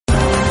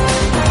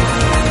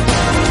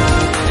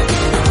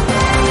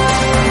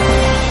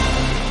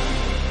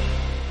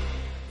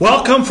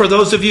Welcome for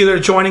those of you that are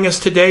joining us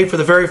today for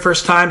the very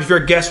first time. If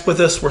you're a guest with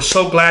us, we're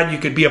so glad you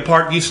could be a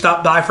part. You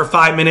stopped by for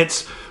 5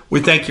 minutes. We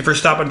thank you for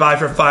stopping by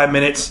for 5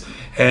 minutes.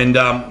 And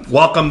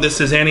welcome.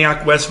 This is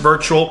Antioch West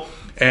Virtual.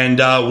 And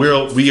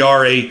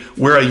we're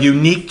a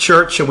unique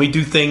church, and we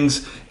do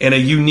things in a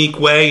unique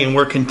way. And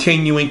we're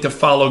continuing to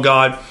follow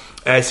God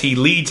as He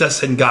leads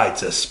us and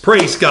guides us.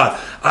 Praise God.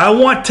 I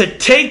want to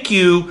take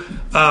you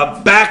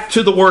back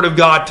to the Word of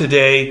God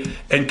today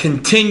and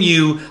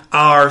continue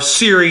our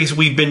series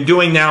we've been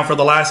doing now for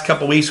the last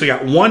couple of weeks. We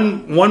got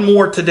one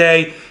more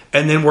today,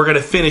 and then we're going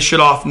to finish it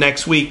off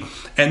next week.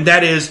 And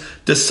that is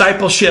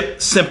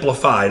Discipleship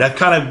Simplified. I've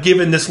kind of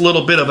given this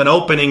little bit of an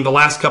opening the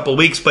last couple of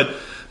weeks, but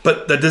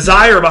the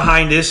desire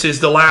behind this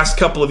is the last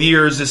couple of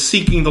years is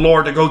seeking the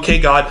Lord to go, okay,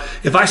 God,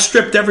 if I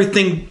stripped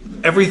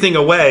everything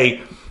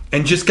away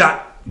and just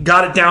got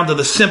it down to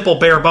the simple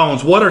bare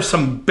bones, what are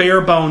some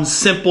bare bones,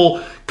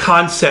 simple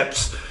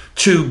concepts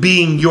to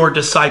being your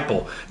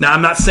disciple? Now,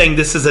 I'm not saying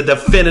this is a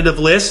definitive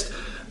list.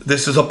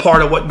 This is a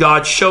part of what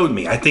God showed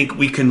me. I think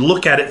we can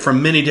look at it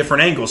from many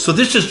different angles. So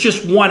this is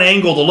just one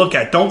angle to look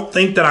at. Don't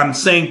think that I'm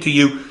saying to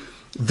you,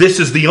 this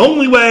is the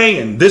only way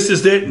and this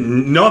is it.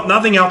 No,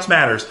 nothing else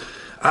matters.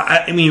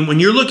 I mean,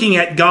 when you're looking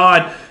at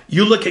God,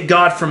 you look at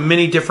God from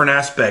many different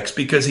aspects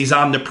because He's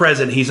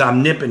omnipresent, He's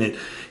omnipotent.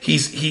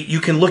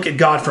 You can look at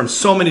God from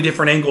so many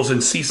different angles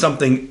and see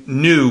something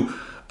new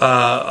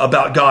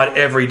about God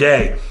every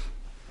day.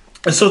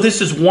 And so this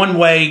is one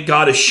way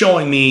God is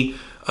showing me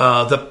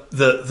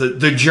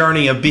the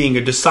journey of being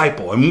a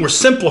disciple, and we're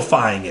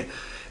simplifying it.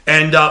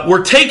 And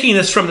we're taking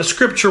this from the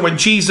scripture when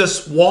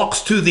Jesus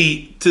walks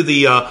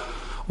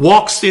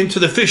walks into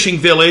the fishing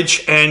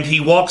village, and He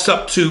walks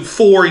up to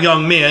 4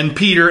 young men,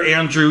 Peter,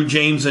 Andrew,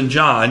 James, and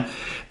John.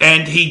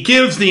 And He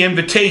gives the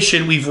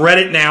invitation. We've read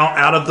it now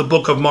out of the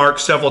book of Mark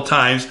several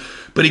times.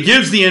 But He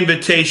gives the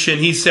invitation.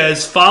 He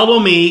says, follow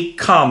me,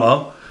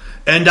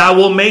 and I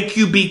will make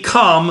you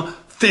become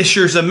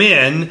fishers of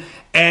men.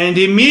 And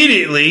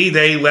immediately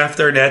they left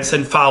their nets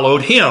and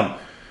followed Him.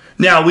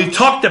 Now, we've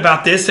talked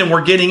about this and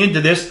we're getting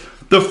into this.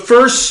 The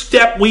first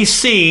step we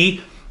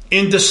see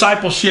in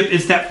discipleship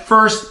is that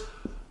first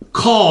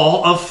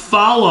call of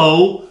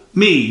follow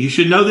me. You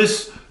should know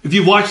this. If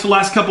you've watched the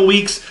last couple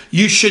weeks,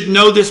 you should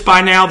know this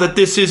by now, that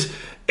this is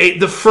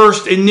the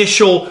first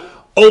initial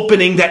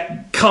opening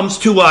that comes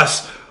to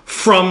us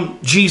from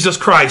Jesus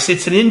Christ.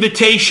 It's an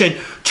invitation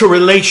to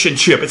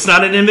relationship. It's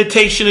not an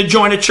invitation to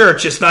join a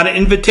church. It's not an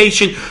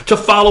invitation to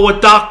follow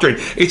a doctrine.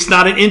 It's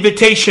not an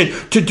invitation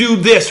to do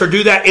this or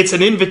do that. It's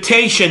an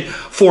invitation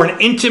for an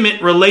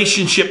intimate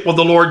relationship with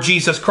the Lord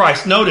Jesus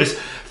Christ. Notice,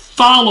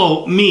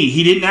 follow me.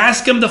 He didn't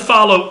ask him to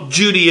follow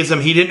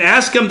Judaism. He didn't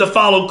ask him to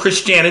follow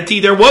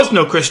Christianity. There was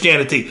no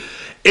Christianity.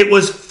 It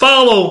was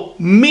follow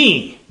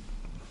me.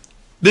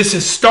 This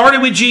has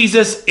started with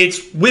Jesus,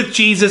 it's with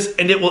Jesus,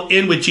 and it will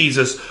end with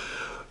Jesus.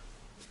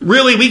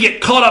 Really, we get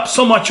caught up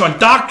so much on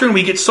doctrine,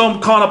 we get so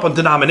caught up on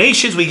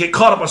denominations, we get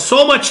caught up on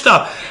so much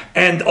stuff.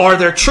 And are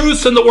there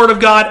truths in the Word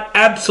of God?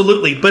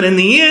 Absolutely. But in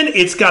the end,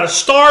 it's got to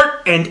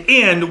start and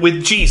end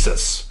with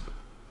Jesus.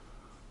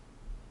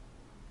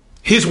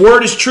 His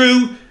Word is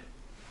true.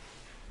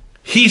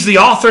 He's the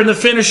author and the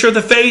finisher of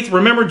the faith.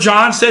 Remember,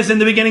 John says in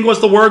the beginning was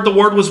the Word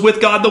was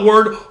with God, the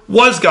Word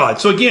was God.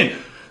 So again,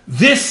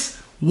 this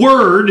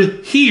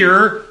word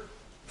here,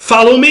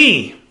 follow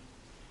me.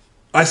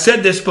 I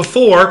said this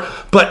before,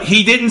 but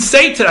He didn't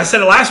say I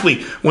said it last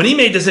week. When He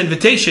made this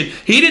invitation,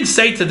 He didn't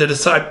say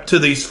to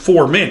these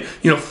 4 men,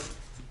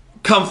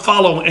 come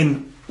follow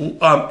and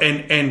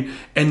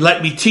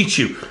let me teach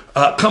you.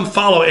 Come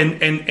follow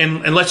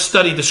and let's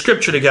study the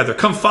scripture together.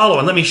 Come follow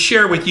and let me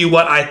share with you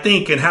what I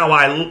think and how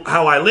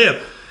I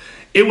live.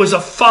 It was a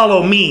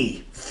follow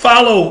me.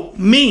 Follow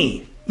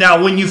me.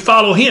 Now, when you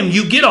follow Him,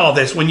 you get all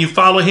this. When you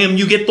follow Him,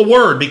 you get the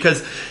Word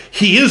because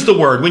He is the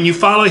Word. When you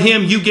follow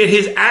Him, you get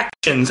His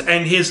actions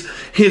and His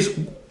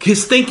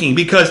thinking,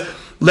 because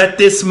let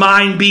this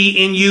mind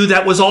be in you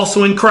that was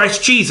also in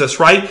Christ Jesus,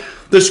 right?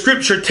 The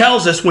scripture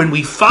tells us when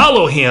we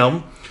follow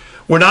Him,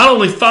 we're not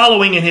only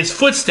following in His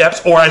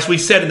footsteps, or as we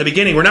said in the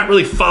beginning, we're not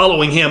really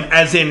following Him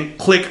as in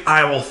click,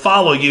 I will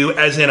follow you,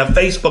 as in a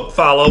Facebook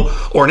follow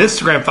or an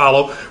Instagram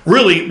follow.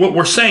 Really, what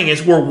we're saying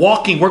is we're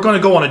going to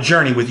go on a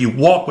journey with you,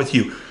 walk with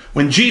you.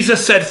 When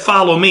Jesus said,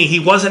 follow me, He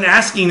wasn't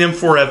asking them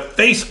for a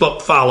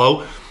Facebook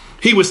follow.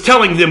 He was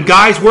telling them,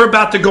 guys, we're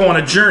about to go on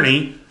a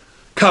journey.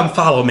 Come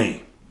follow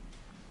me.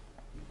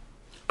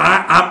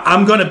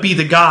 I'm going to be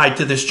the guide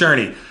to this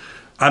journey.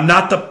 I'm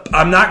not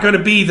going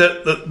to be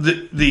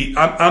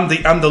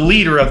I'm the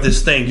leader of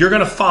this thing. You're going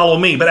to follow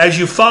me. But as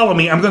you follow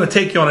me, I'm going to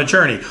take you on a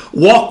journey.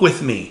 Walk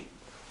with me.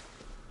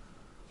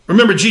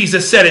 Remember,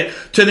 Jesus said it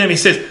to them. He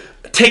says,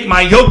 take my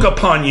yoke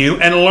upon you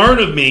and learn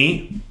of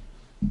me.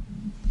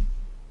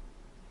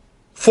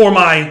 For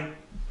my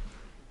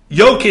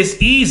yoke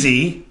is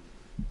easy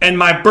and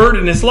my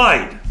burden is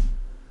light.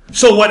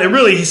 So what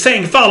he's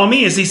saying, follow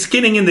me, is He's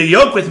getting in the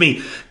yoke with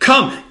me.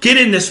 Come, get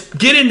in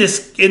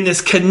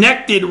this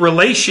connected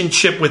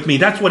relationship with me.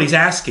 That's what He's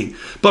asking.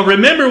 But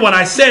remember what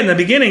I said in the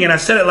beginning, and I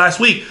said it last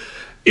week.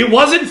 It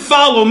wasn't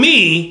follow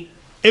me.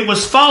 It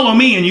was follow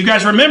me. And you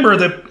guys remember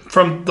that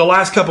from the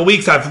last couple of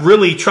weeks, I've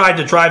really tried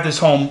to drive this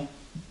home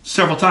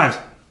several times.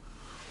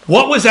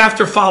 What was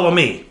after follow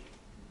me?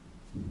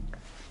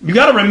 You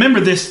got to remember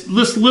this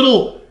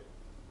little,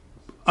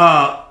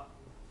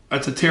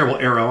 that's a terrible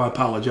arrow. I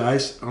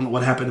apologize. I don't know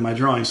what happened to my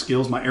drawing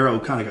skills. My arrow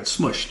kind of got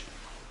smushed.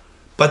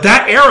 But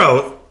that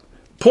arrow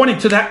pointing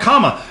to that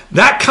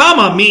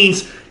comma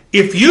means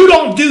if you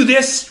don't do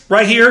this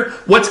right here,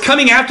 what's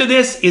coming after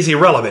this is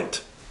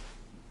irrelevant.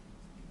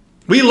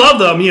 We love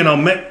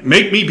them,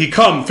 make me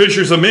become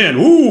fishers of men.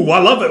 Ooh, I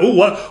love it. Ooh,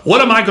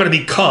 what am I going to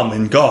become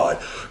in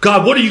God?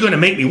 God, what are you going to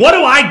make me? What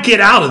do I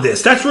get out of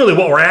this? That's really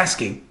what we're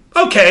asking.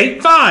 Okay,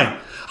 fine.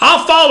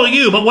 I'll follow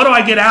you, but what do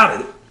I get out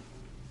of it?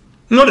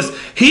 Notice,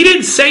 he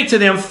didn't say to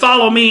them,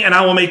 follow me and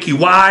I will make you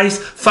wise.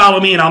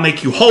 Follow me and I'll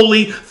make you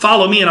holy.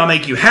 Follow me and I'll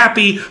make you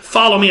happy.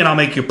 Follow me and I'll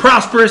make you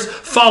prosperous.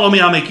 Follow me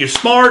and I'll make you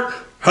smart.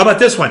 How about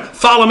this one?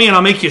 Follow me and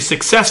I'll make you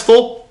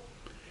successful.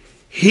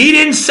 He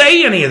didn't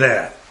say any of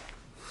that.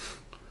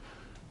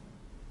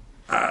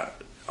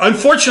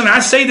 Unfortunately,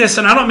 I say this,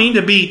 and I don't mean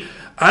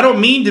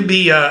to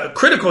be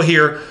critical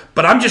here,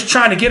 but I'm just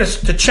trying to get us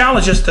to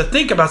challenge us to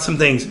think about some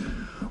things.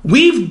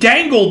 We've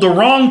dangled the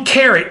wrong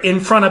carrot in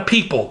front of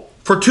people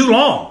for too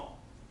long.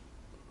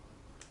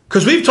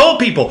 Because we've told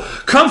people,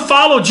 come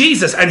follow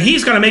Jesus and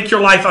he's going to make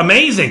your life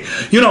amazing.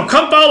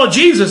 Come follow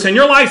Jesus and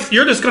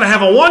you're just going to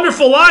have a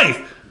wonderful life.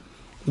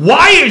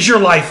 Why is your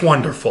life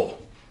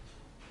wonderful?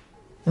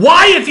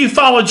 Why, if you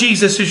follow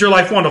Jesus, is your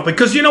life wonderful?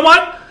 Because you know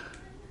what?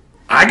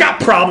 I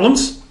got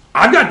problems.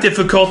 I've got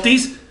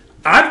difficulties.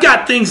 I've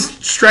got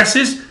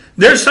stresses.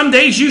 There's some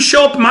days you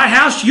show up in my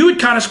house, you would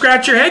kind of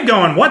scratch your head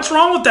going, what's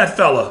wrong with that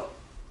fella?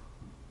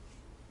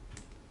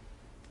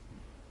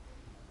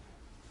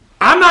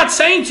 I'm not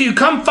saying to you,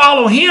 come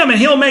follow him and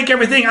he'll make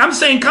everything. I'm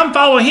saying come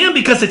follow him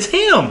because it's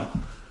him.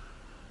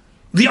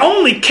 The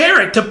only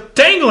carrot to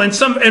dangle in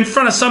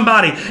front of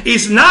somebody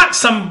is not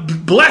some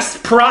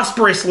blessed,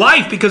 prosperous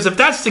life, because if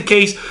that's the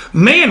case,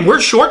 man, we're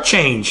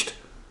shortchanged.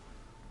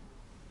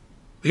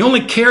 The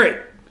only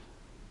carrot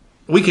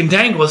we can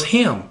dangle is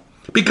him.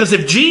 Because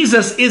if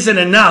Jesus isn't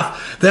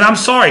enough, then I'm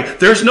sorry.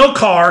 There's no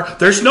car,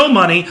 there's no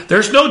money,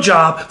 there's no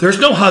job, there's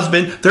no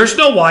husband, there's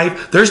no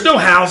wife, there's no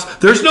house,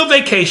 there's no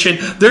vacation.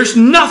 There's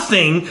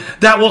nothing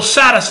that will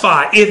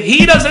satisfy. If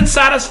he doesn't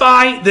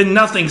satisfy, then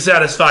nothing's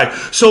satisfied.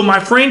 So my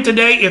friend,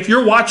 today, if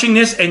you're watching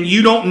this and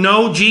you don't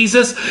know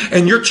Jesus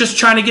and you're just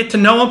trying to get to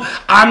know him,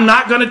 I'm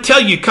not going to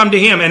tell you come to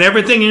him and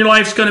everything in your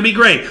life is going to be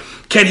great.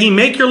 Can he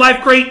make your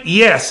life great?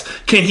 Yes.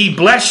 Can he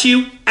bless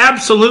you?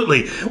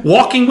 Absolutely.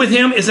 Walking with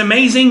him is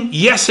amazing?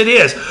 Yes, it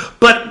is.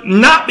 But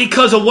not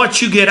because of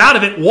what you get out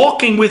of it.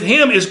 Walking with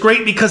him is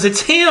great because it's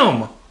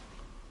him.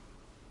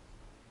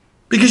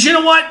 Because you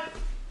know what?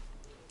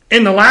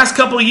 In the last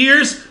couple of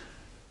years,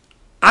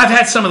 I've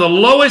had some of the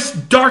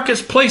lowest,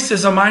 darkest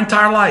places of my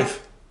entire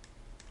life.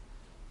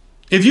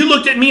 If you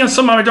looked at me on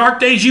some of my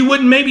dark days, you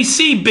wouldn't maybe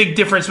see big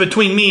difference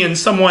between me and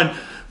someone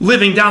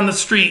living down the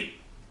street.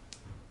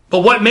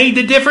 But what made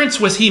the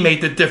difference was he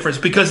made the difference.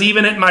 Because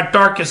even at my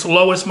darkest,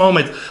 lowest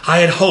moment, I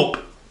had hope.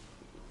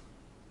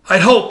 I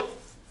had hope.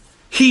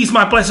 He's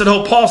my blessed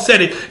hope. Paul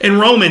said it in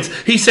Romans.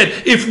 He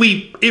said, if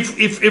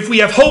we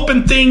have hope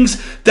in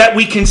things that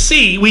we can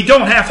see, we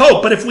don't have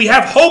hope. But if we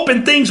have hope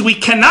in things we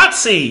cannot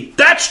see,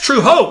 that's true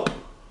hope.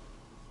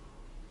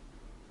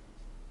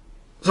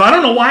 So I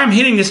don't know why I'm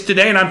hitting this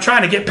today, and I'm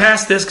trying to get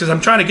past this because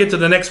I'm trying to get to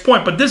the next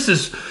point. But this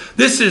is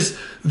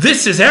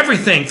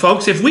everything,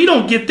 folks. If we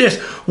don't get this,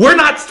 we're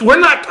not.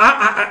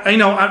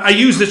 I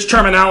use this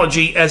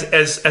terminology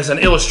as an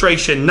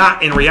illustration,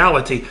 not in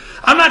reality.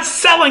 I'm not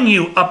selling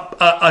you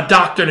a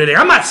doctor today.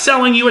 I'm not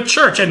selling you a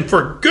church, and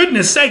for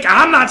goodness sake,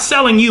 I'm not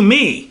selling you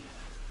me.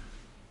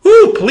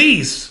 Ooh,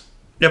 please.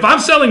 If I'm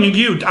selling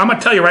you, I'm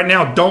gonna tell you right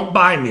now, don't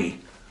buy me.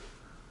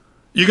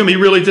 You're gonna be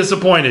really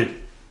disappointed.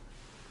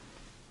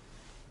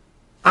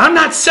 I'm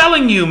not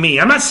selling you me.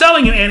 I'm not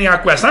selling you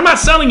Antioch West. I'm not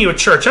selling you a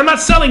church. I'm not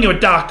selling you a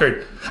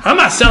doctorate. I'm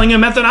not selling you a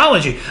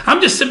methodology.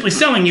 I'm just simply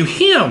selling you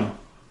him.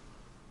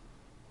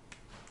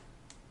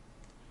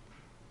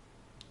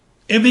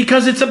 And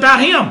because it's about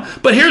him.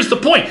 But here's the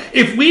point.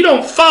 If we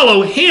don't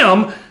follow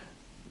him,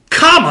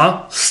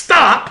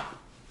 stop,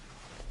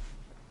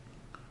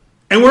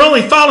 and we're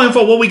only following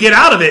for what we get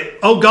out of it.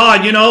 Oh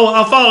God,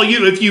 I'll follow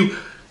you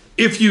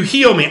if you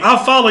heal me.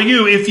 I'll follow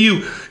you if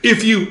you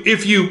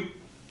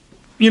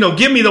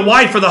give me the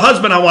wife or the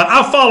husband I want.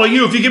 I'll follow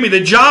you if you give me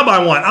the job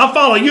I want. I'll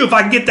follow you if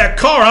I can get that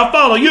car. I'll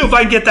follow you if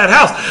I can get that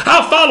house.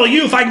 I'll follow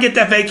you if I can get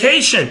that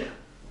vacation.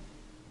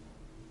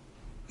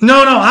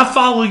 No, I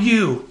follow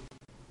you.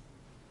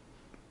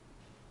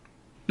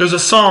 There's a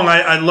song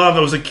I love.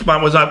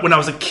 When I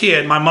was a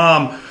kid, my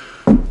mom,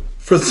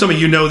 for some of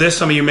you know this,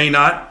 some of you may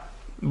not,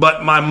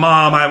 but my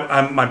mom,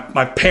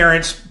 my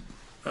parents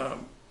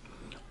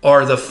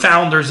are the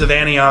founders of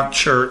Antioch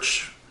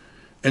Church.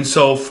 And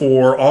so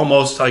for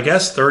almost,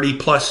 30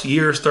 plus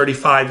years,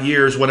 35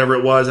 years, whatever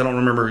it was, I don't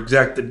remember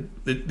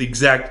the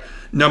exact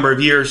number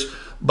of years,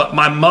 but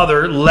my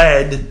mother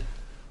led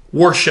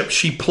worship,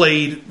 she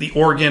played the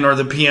organ or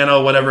the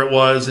piano, whatever it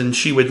was, and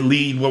she would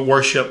lead with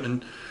worship.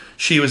 And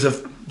she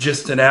was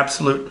just an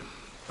absolute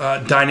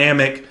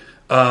dynamic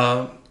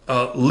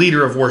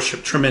leader of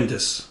worship,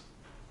 tremendous.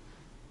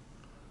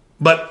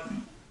 But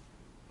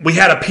we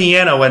had a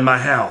piano in my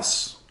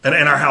house. And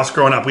in our house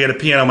growing up, we had a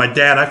piano. My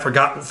dad, I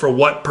forgot for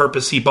what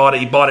purpose he bought it.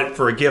 He bought it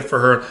for a gift for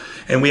her,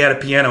 and we had a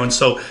piano. And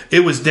so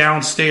it was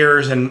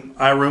downstairs, and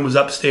our room was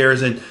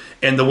upstairs. And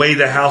the way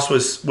the house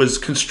was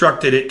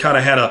constructed, it kind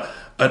of had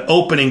an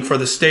opening for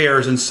the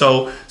stairs. And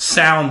so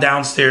sound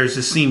downstairs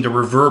just seemed to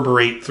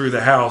reverberate through the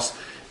house.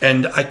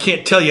 And I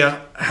can't tell you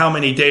how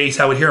many days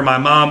I would hear my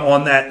mom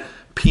on that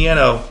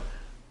piano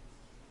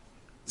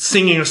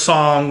singing a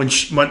song.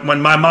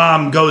 When my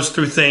mom goes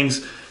through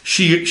things,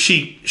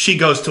 she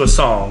goes to a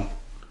song.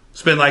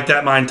 It's been like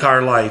that my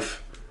entire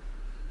life.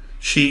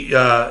 She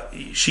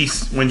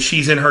when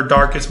she's in her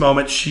darkest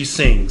moment, she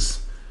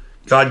sings.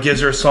 God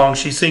gives her a song,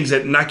 she sings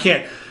it. And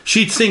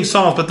she'd sing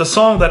songs, but the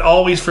song that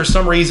always, for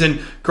some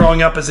reason,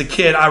 growing up as a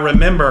kid, I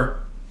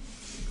remember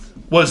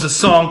was a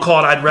song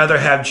called "I'd Rather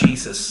Have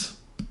Jesus."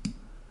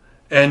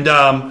 And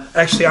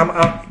actually,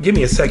 give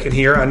me a second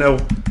here. I know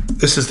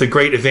this is the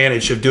great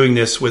advantage of doing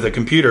this with a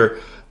computer.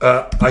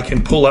 I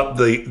can pull up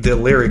the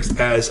lyrics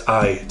as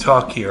I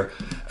talk here.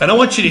 And I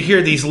want you to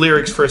hear these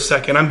lyrics for a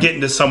second. I'm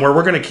getting to somewhere.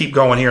 We're going to keep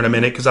going here in a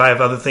minute because I have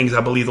other things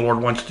I believe the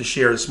Lord wants to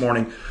share this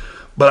morning.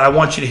 But I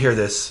want you to hear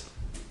this.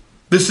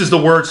 This is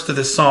the words to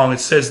this song. It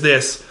says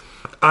this: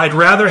 I'd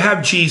rather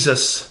have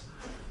Jesus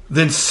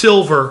than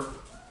silver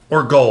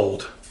or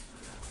gold.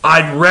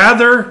 I'd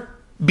rather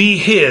be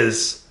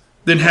his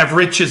than have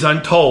riches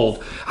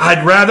untold.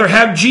 I'd rather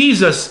have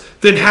Jesus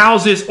than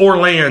houses or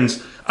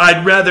lands.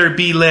 I'd rather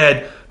be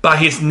led by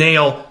his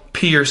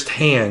nail-pierced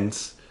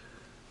hands.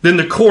 Then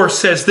the chorus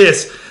says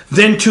this: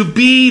 than to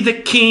be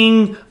the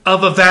king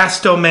of a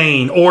vast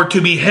domain, or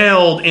to be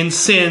held in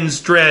sin's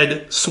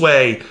dread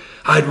sway.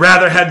 I'd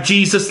rather have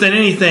Jesus than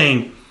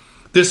anything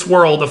this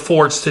world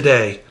affords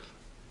today.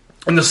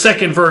 And the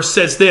second verse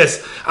says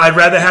this: I'd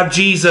rather have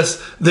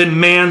Jesus than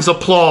man's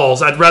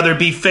applause. I'd rather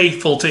be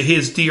faithful to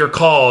his dear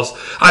cause.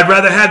 I'd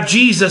rather have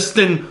Jesus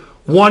than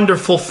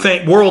wonderful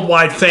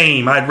worldwide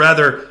fame. I'd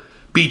rather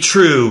be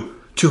true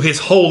to his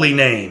holy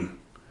name.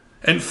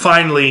 And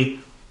finally,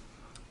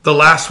 the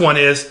last one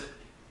is: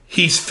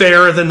 he's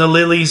fairer than the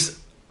lilies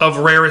of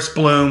rarest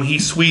bloom.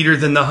 He's sweeter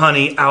than the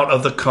honey out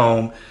of the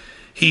comb.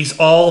 He's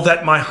all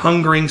that my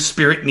hungering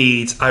spirit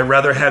needs. I'd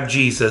rather have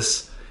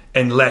Jesus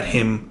and let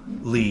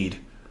him lead.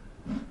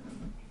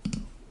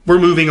 We're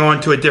moving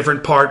on to a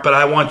different part, but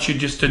I want you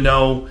just to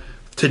know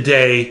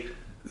today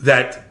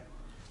that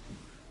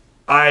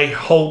I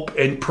hope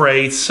and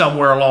pray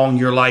somewhere along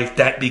your life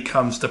that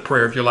becomes the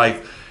prayer of your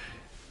life.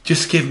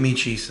 Just give me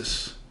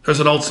Jesus. There's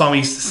an old song we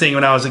used to sing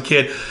when I was a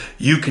kid.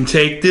 You can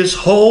take this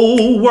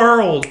whole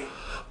world,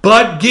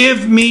 but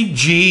give me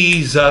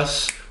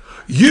Jesus.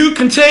 You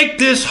can take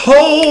this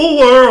whole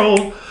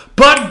world,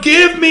 but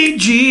give me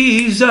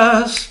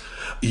Jesus.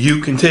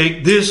 You can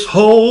take this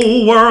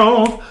whole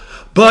world,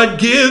 but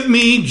give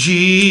me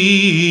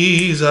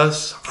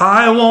Jesus.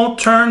 I won't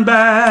turn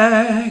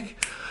back.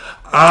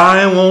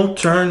 I won't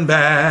turn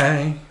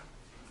back.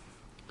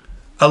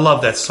 I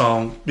love that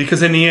song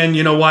because in the end,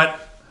 you know what?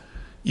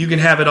 You can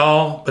have it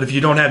all, but if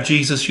you don't have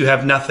Jesus, you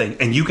have nothing.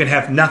 And you can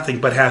have nothing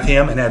but have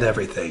him and have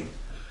everything.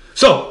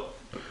 So,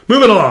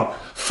 moving along.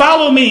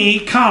 Follow me,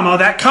 comma.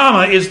 That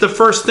comma is the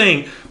first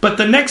thing. But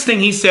the next thing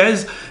he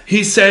says,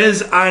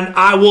 and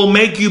I will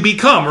make you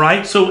become,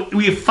 right? So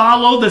we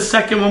follow the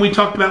second one we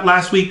talked about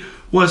last week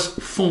was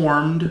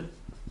formed.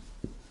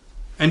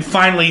 And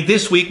finally,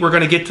 this week, we're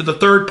going to get to the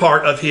third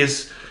part of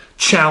his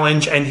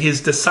challenge and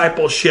his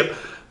discipleship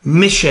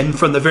mission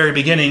from the very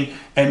beginning.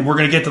 And we're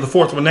going to get to the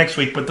fourth one next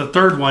week. But the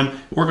third one,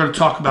 we're going to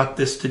talk about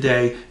this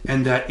today,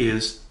 and that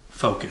is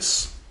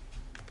focus.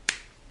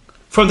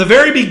 From the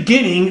very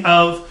beginning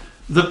of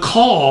the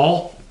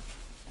call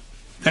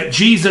that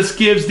Jesus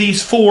gives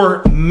these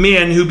four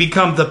men who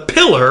become the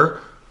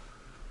pillar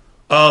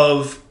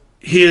of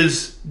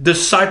his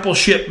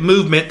discipleship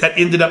movement that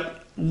ended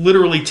up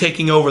literally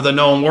taking over the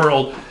known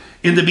world.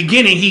 In the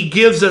beginning, he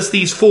gives us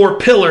these four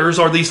pillars,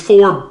 or these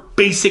four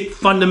basic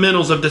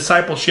fundamentals of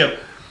discipleship: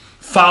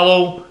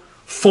 follow,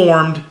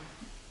 formed,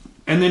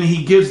 and then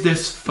he gives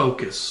this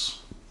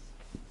focus.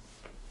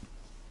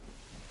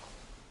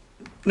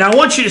 Now I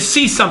want you to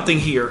see something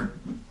here,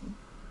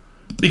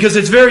 because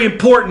it's very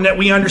important that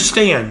we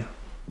understand.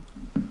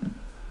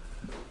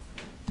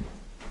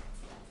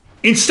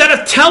 Instead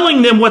of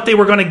telling them what they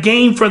were going to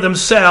gain for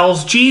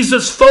themselves,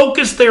 Jesus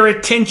focused their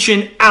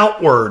attention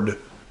outward.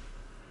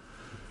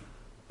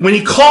 When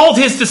he called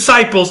his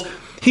disciples,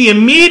 he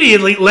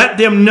immediately let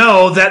them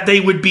know that they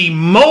would be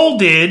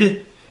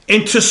molded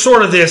into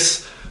sort of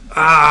this,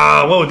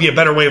 what would be a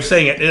better way of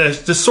saying it?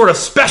 This sort of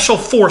special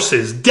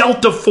forces,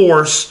 Delta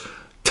Force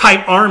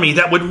type army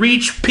that would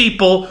reach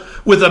people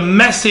with a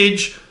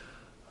message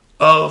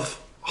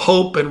of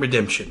hope and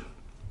redemption.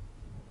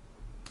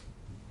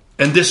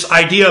 And this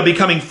idea of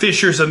becoming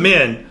fishers of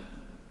men.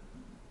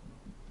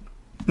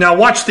 Now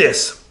watch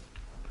this.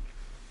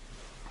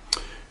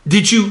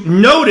 did you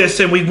notice,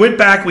 and we went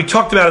back, we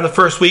talked about it the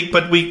first week,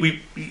 but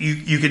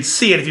you can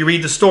see it if you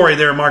read the story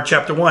there in Mark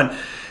chapter 1.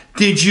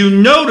 Did you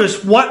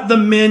notice what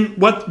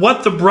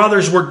the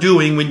brothers were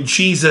doing when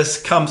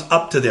Jesus comes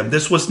up to them?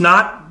 This was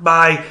not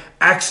by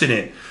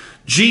accident.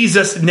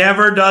 Jesus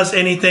never does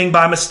anything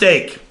by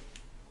mistake,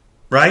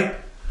 right?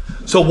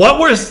 So what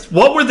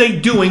were they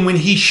doing when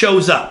he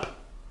shows up?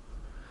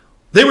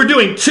 They were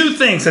doing two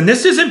things, and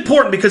this is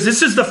important because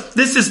this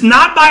is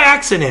not by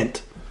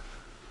accident.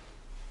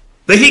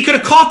 That he could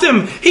have caught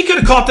them. He could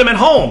have caught them at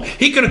home.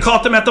 He could have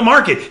caught them at the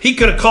market. He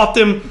could have caught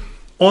them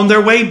on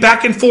their way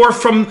back and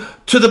forth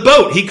to the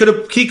boat. He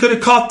could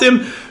have caught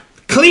them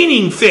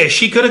cleaning fish.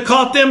 He could have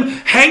caught them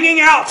hanging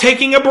out,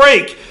 taking a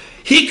break.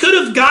 He could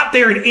have got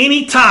there at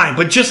any time.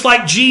 But just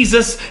like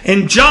Jesus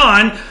in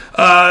John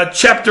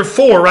chapter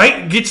 4,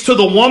 right, gets to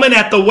the woman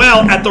at the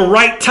well at the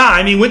right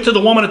time. He went to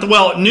the woman at the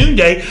well at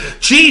noonday.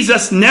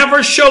 Jesus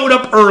never showed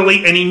up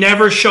early and he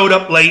never showed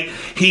up late.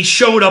 He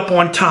showed up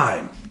on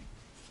time.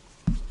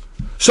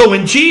 So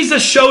when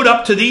Jesus showed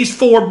up to these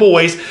four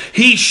boys,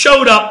 he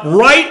showed up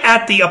right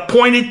at the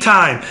appointed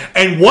time.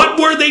 And what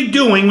were they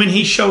doing when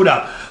he showed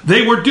up?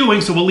 They were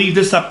doing, so we'll leave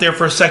this up there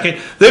for a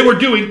second. They were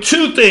doing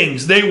two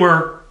things. They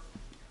were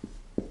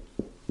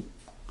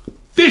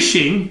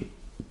fishing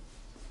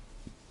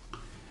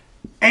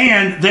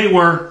and they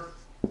were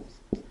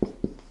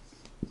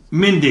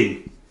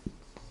mending.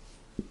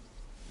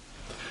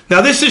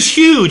 Now this is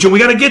huge, and we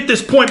got to get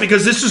this point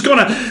because this is going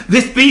to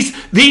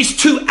these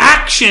two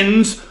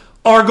actions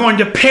are going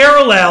to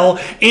parallel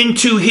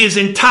into his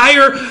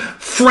entire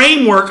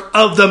framework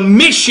of the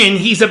mission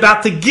he's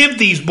about to give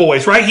these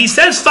boys, right? He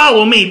says,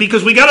 follow me,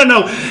 because we got to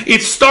know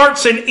it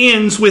starts and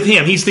ends with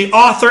him. He's the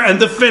author and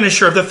the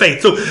finisher of the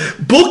faith. So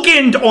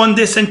bookend on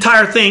this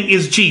entire thing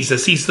is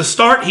Jesus. He's the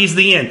start, he's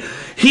the end.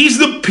 He's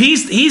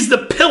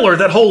the pillar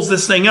that holds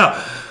this thing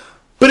up.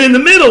 But in the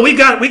middle, we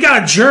got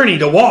a journey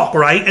to walk,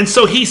 right? And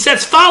so he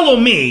says, follow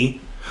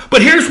me.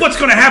 But here's what's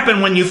going to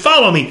happen when you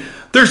follow me.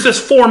 There's this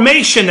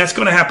formation that's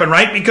going to happen,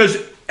 right? Because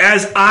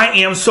as I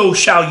am, so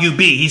shall you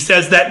be. He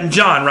says that in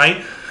John,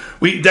 right?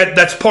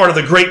 That's part of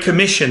the Great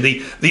Commission,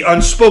 the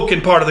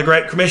unspoken part of the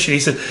Great Commission. He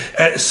said,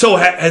 so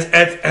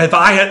as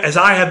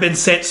I have been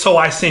sent, so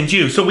I send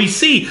you. So we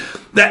see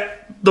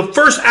that the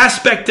first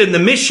aspect in the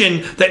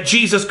mission that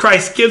Jesus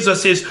Christ gives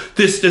us is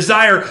this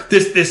desire,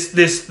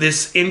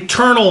 this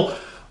internal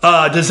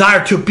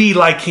desire to be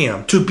like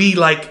him, to be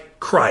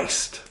like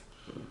Christ.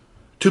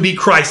 To be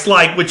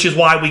Christ-like, which is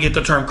why we get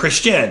the term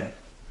Christian.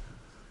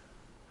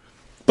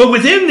 But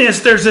within this,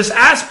 there's this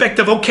aspect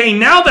of, okay,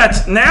 now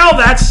that's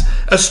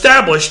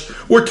established.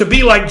 We're to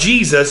be like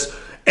Jesus,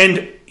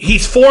 and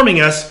he's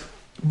forming us.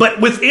 But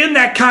within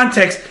that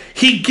context,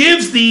 he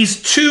gives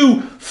these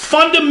two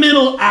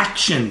fundamental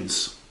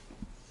actions: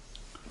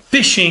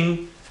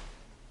 fishing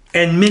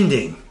and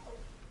mending.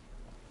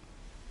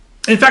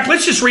 In fact,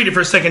 let's just read it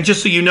for a second,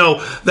 just so you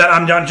know that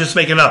I'm not just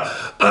making it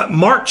up.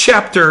 Mark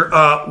chapter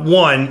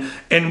 1,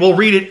 and we'll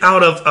read it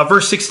out of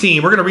verse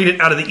 16. We're going to read it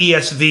out of the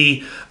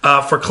ESV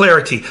for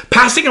clarity.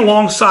 Passing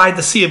alongside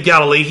the Sea of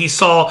Galilee, he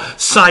saw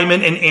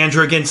Simon and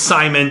Andrew. Again,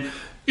 Simon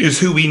is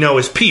who we know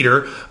as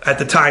Peter. At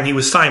the time, he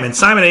was Simon.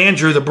 Simon and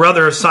Andrew, the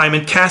brother of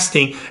Simon,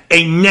 casting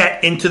a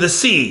net into the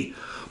sea,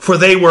 for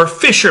they were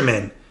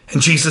fishermen.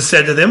 And Jesus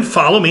said to them,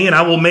 follow me, and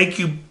I will make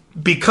you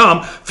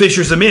become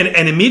fishers of men.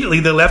 And immediately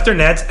they left their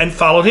nets and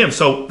followed him.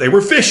 So they were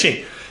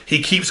fishing.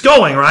 He keeps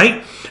going,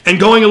 right? And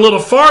going a little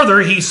farther,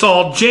 he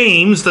saw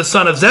James, the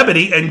son of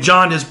Zebedee, and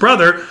John, his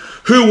brother,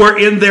 who were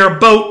in their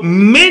boat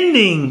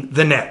mending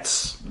the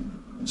nets.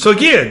 So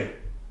again,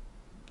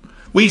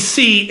 we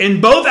see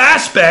in both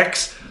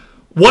aspects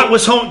what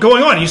was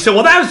going on. You say,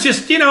 well, that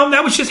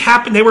was just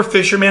happened. They were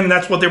fishermen and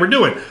that's what they were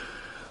doing.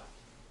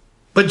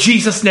 But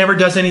Jesus never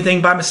does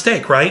anything by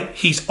mistake, right?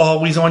 He's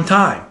always on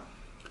time.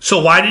 So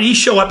why did he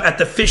show up at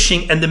the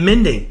fishing and the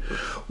mending?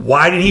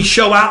 Why did he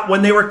show up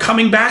when they were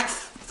coming back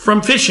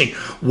from fishing?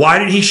 Why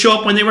did he show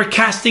up when they were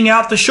casting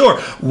out the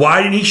shore?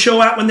 Why did he show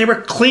up when they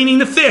were cleaning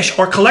the fish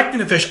or collecting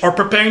the fish or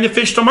preparing the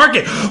fish to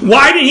market?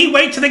 Why did he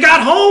wait till they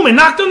got home and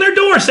knocked on their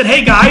door and said,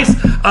 hey guys,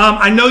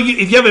 I know you,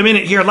 if you have a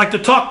minute here, I'd like to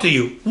talk to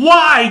you.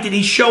 Why did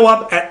he show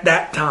up at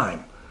that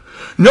time?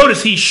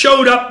 Notice he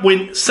showed up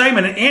when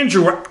Simon and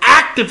Andrew were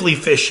actively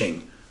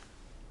fishing.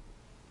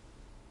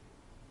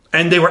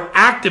 And they were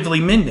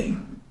actively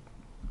mending.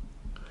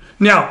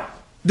 Now,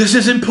 this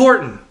is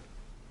important.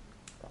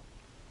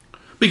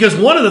 Because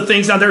one of the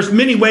things, now there's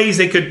many ways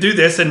they could do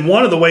this, and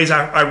one of the ways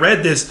I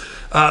read this,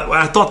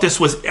 I thought this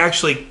was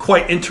actually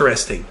quite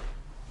interesting,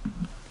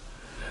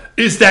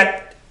 is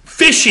that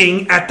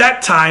fishing at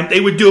that time, they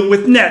would do it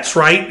with nets,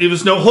 right? There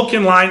was no hook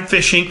and line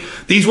fishing.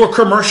 These were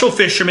commercial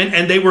fishermen,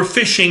 and they were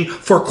fishing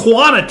for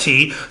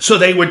quantity. So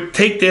they would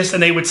take this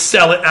and they would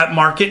sell it at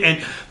market.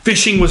 And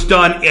fishing was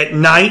done at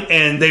night,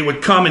 and they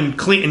would come and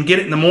clean and get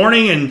it in the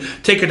morning and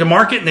take it to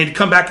market. And they'd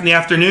come back in the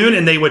afternoon,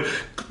 and they would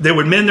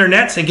mend their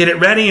nets and get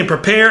it ready and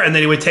prepare. And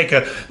then they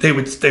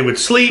would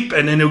sleep,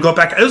 and then they would go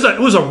back. It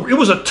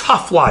was a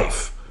tough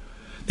life.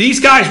 These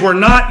guys were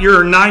not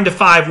your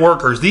 9-to-5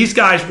 workers. These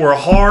guys were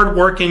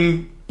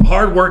hard-working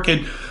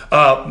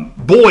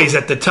boys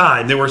at the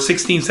time. They were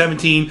 16,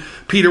 17.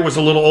 Peter was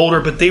a little older,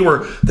 but they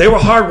were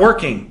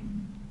hard-working.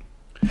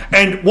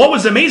 And what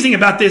was amazing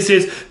about this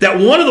is that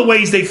one of the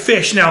ways they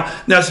fish, now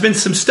there's been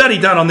some study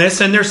done on this,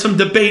 and there's some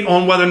debate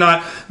on whether or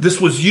not this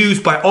was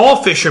used by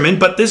all fishermen,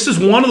 but this is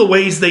one of the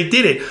ways they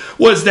did it,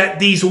 was that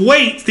these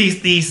weights,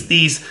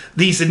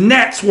 these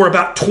nets were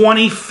about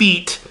 20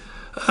 feet,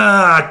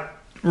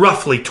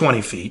 roughly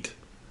 20 feet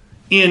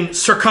in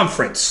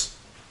circumference.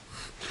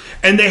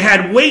 And they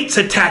had weights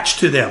attached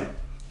to them.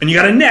 And you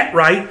got a net,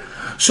 right?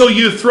 So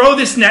you throw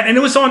this net, and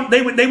it was on,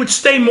 they would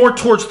stay more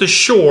towards the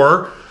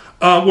shore,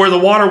 where the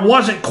water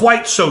wasn't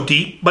quite so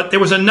deep, but there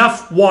was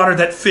enough water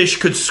that fish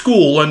could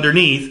school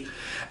underneath.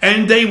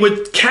 And they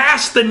would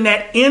cast the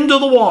net into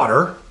the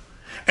water,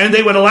 and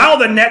they would allow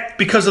the net,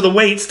 because of the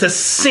weights, to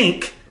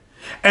sink,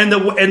 and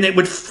it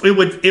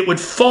would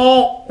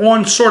fall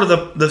on sort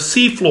of the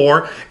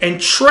seafloor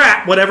and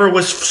trap whatever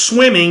was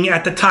swimming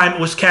at the time it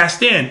was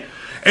cast in.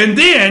 And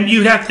then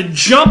you'd have to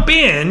jump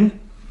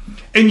in,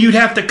 and you'd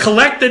have to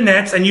collect the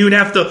nets, and you'd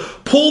have to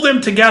pull them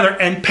together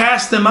and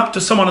pass them up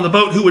to someone on the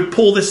boat who would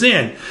pull this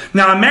in.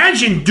 Now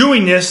imagine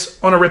doing this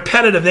on a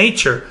repetitive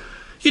nature.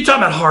 You're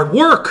talking about hard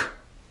work.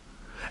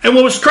 And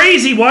what was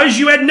crazy was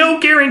you had no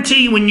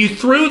guarantee when you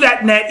threw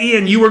that net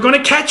in you were going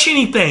to catch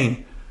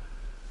anything.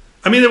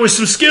 I mean, there was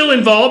some skill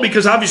involved,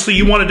 because obviously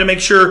you wanted to make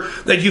sure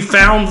that you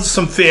found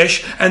some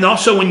fish. And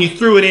also when you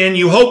threw it in,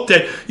 you hoped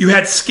that you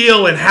had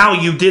skill in how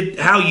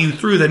you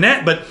threw the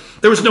net. But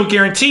there was no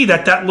guarantee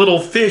that that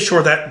little fish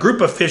or that group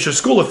of fish or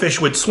school of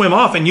fish would swim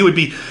off, and you would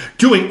be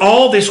doing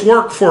all this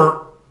work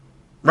for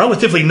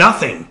relatively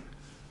nothing.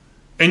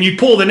 And you'd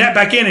pull the net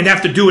back in and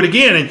have to do it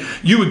again, and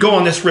you would go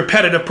on this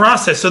repetitive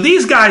process. So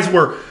these guys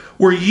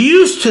were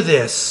used to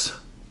this.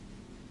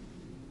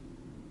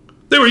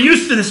 They were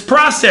used to this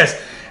process.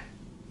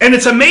 And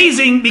it's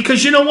amazing,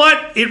 because you know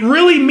what? It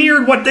really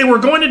mirrored what they were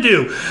going to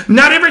do.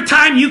 Not every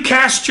time you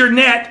cast your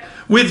net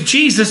with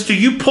Jesus do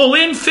you pull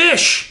in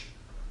fish.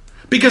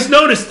 Because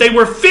notice, they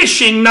were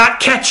fishing, not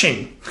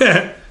catching.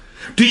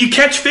 Do you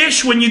catch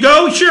fish when you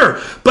go?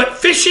 Sure. But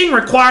fishing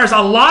requires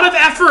a lot of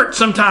effort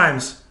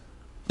sometimes.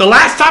 The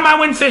last time I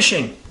went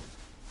fishing,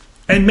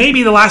 and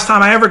maybe the last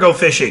time I ever go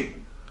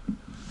fishing,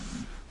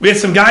 we had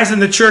some guys in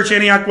the church,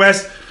 Antioch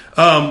West.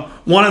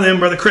 One of them,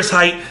 Brother Chris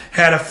Height,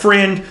 had a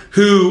friend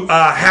who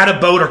had a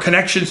boat or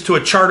connections to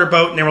a charter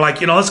boat, and they were like,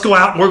 let's go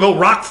out and we'll go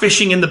rock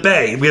fishing in the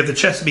bay. We have the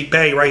Chesapeake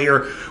Bay right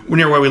here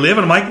near where we live,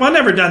 and I'm like, well, I've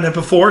never done that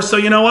before, so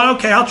you know what?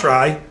 Okay, I'll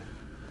try.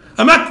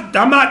 I'm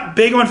not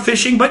big on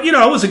fishing, but it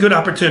was a good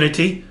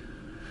opportunity.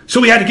 So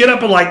we had to get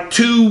up at like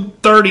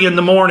 2:30 in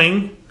the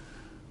morning,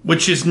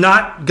 which is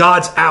not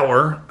God's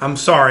hour. I'm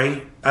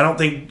sorry. I don't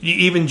think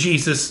even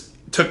Jesus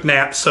took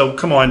naps, so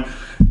come on.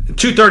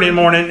 2:30 in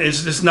the morning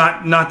is just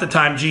not the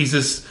time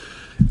Jesus,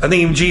 I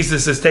think even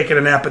Jesus is taking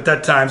a nap at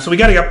that time. So we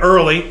got to get up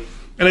early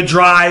and a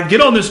drive,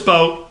 get on this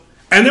boat,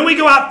 and then we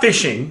go out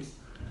fishing.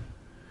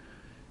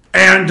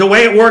 And the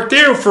way it worked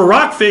there for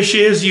rockfish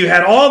is you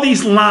had all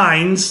these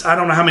lines. I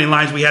don't know how many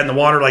lines we had in the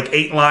water, like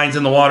 8 lines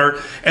in the water.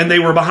 And they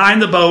were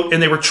behind the boat,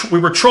 and we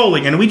were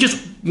trolling. And we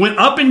just went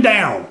up and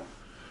down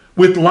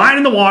with line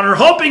in the water,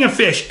 hoping a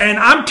fish. And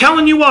I'm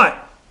telling you what,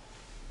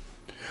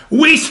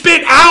 we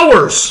spent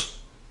hours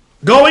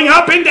going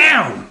up and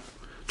down,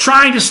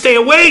 trying to stay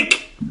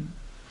awake,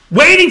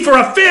 waiting for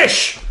a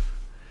fish.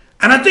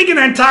 And I think in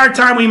the entire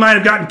time we might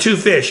have gotten 2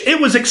 fish. It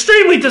was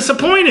extremely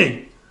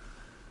disappointing.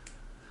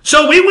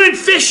 So we went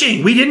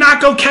fishing. We did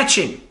not go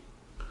catching.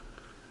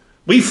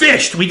 We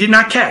fished. We did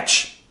not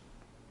catch.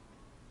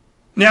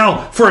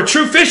 Now, for a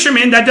true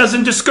fisherman, that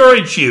doesn't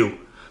discourage you.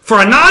 For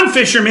a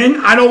non-fisherman,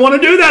 I don't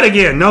want to do that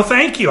again. No,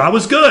 thank you. I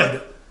was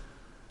good.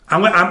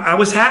 I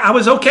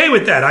was okay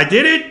with that. I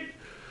did it.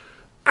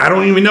 I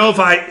don't even know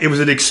if it was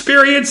an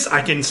experience.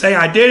 I can say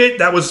I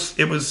did it.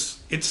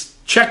 It's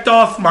checked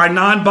off my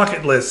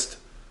non-bucket list.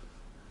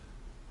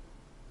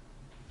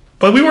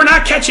 But we were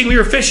not catching, we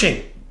were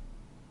fishing.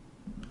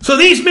 So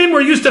these men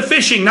were used to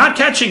fishing, not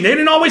catching. They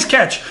didn't always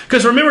catch.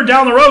 Because remember,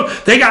 down the road,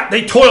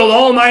 they toiled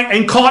all night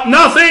and caught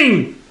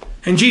nothing.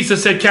 And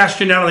Jesus said, cast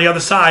your net on the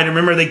other side. And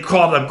remember, they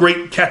caught a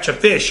great catch of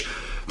fish.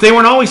 They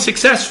weren't always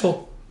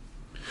successful.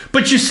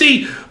 But you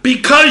see,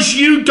 because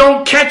you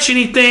don't catch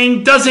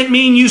anything doesn't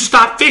mean you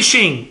stop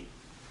fishing.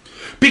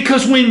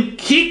 Because when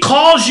he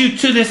calls you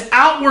to this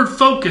outward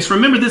focus,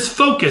 remember this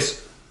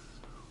focus.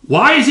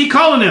 Why is he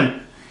calling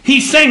them?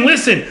 He's saying,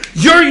 listen,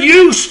 you're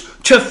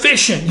used to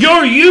fishing.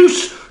 You're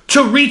used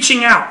to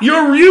reaching out.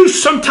 You're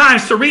used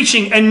sometimes to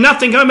reaching and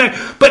nothing coming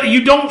back. But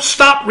you don't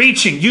stop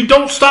reaching. You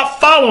don't stop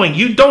following.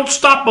 You don't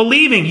stop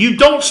believing. You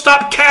don't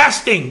stop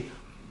casting.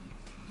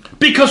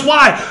 Because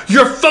why?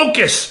 Your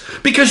focus.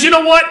 Because you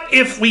know what?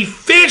 If we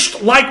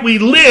fished like we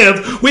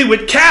lived, we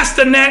would cast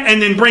the net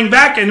and then bring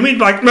back, and we'd be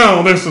like,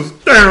 no, this is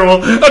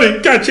terrible. I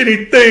didn't catch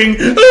anything.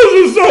 This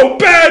is so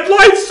bad.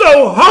 Life's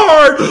so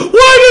hard.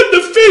 Why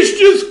didn't the fish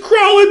just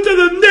crawl into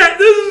the net?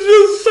 This is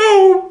just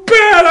so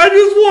bad. I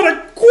just want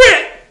to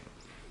quit.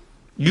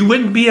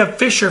 wouldn't be a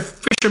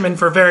fisherman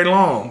for very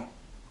long.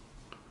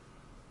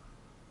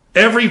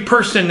 Every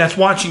person that's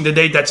watching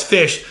today that's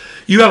fished,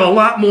 you have a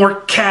lot more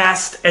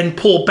cast and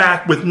pull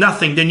back with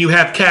nothing than you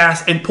have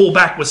cast and pull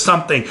back with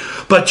something.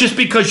 But just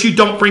because you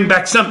don't bring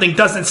back something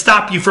doesn't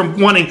stop you from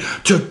wanting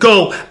to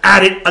go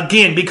at it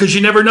again, because you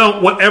never know,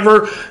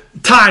 whatever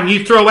time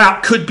you throw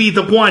out could be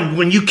the one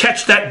when you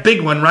catch that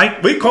big one,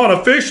 right? We caught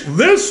a fish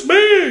this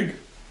big.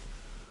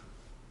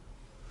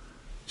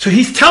 So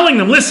he's telling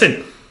them,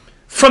 listen,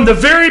 from the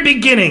very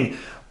beginning,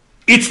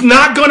 it's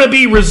not going to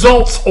be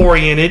results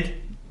oriented.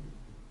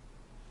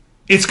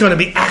 It's going to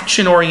be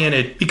action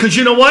oriented, because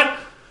you know what?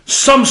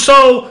 Some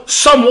sow,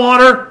 some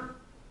water.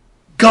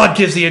 God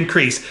gives the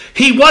increase.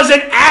 He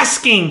wasn't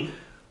asking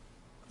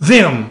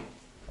them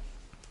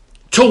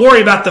to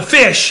worry about the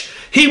fish.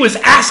 He was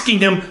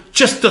asking them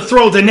just to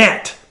throw the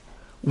net.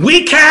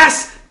 We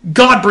cast,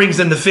 God brings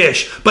in the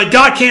fish. But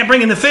God can't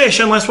bring in the fish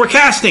unless we're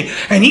casting.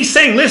 And he's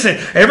saying, listen,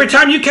 every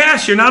time you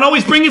cast, you're not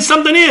always bringing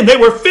something in. They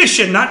were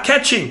fishing, not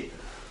catching.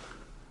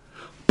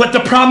 But the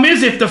problem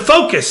is, if the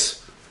focus...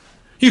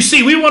 You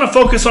see, we want to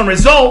focus on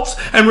results,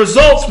 and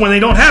results, when they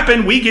don't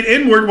happen, we get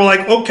inward. We're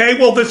like, okay,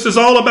 well, this is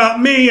all about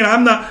me, and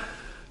I'm not.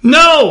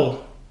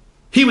 No.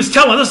 He was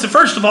telling us that,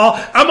 first of all,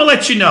 I'm going to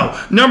let you know.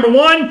 Number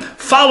one,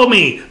 follow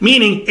me,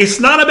 meaning it's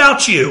not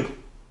about you.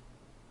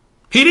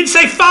 He didn't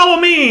say,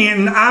 follow me,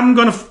 and I'm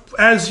going to,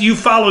 as you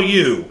follow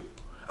you,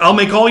 I'll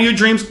make all your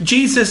dreams.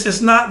 Jesus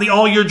is not the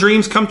all your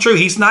dreams come true.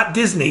 He's not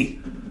Disney.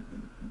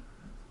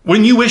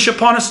 When you wish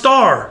upon a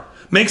star,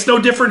 makes no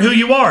difference who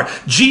you are.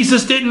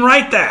 Jesus didn't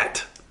write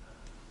that.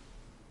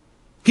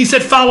 He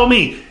said, follow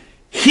me.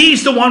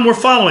 He's the one we're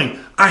following.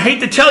 I hate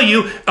to tell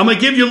you, I'm going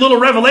to give you a little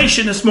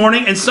revelation this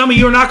morning, and some of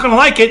you are not going to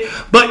like it,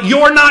 but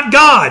you're not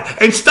God.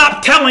 And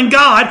stop telling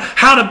God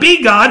how to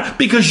be God,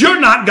 because you're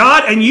not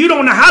God, and you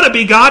don't know how to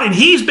be God, and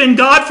he's been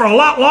God for a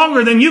lot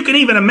longer than you can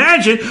even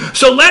imagine.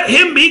 So let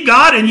him be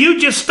God, and you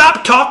just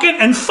stop talking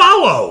and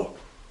follow.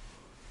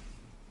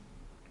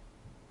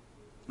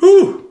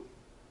 Ooh.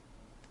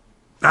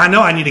 I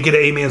know I need to get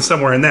an amen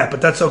somewhere in that,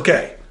 but that's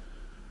okay.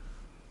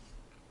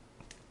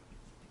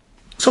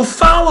 So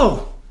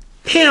follow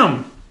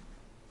him.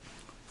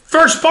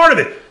 First part of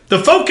it, the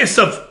focus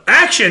of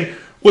action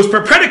was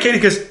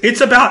predicated because it's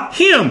about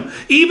him.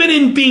 Even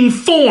in being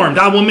formed,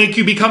 I will make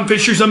you become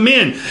fishers of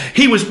men.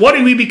 What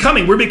are we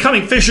becoming? We're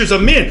becoming fishers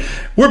of men.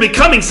 We're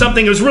becoming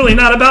something that's really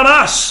not about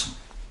us.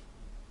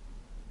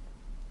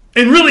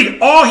 And really,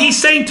 all he's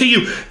saying to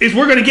you is,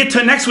 we're going to get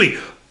to next week.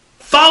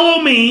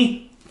 Follow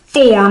me,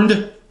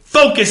 formed,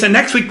 focus, and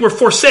next week we're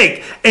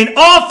forsake. And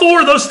all four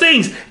of those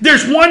things,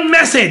 there's one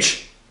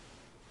message.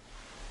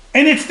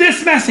 And it's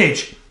this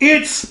message.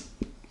 It's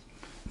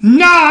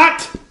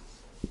not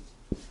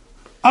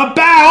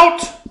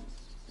about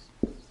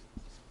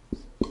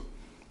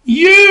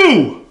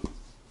you.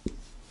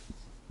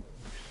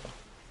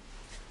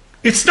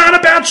 It's not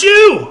about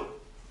you.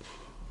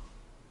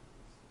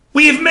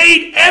 We have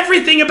made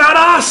everything about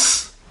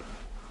us.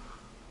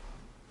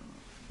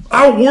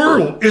 Our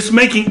world is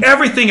making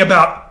everything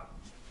about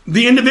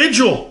the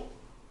individual.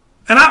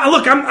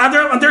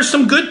 And there's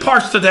some good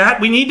parts to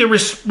that. We need to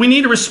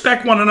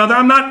respect one another.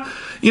 I'm not,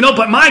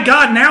 but my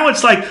God, now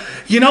it's like,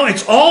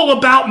 it's all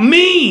about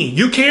me.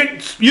 You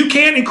can't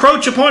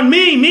encroach upon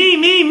me.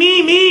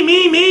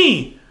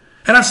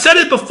 And I've said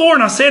it before,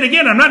 and I'll say it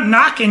again. I'm not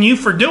knocking you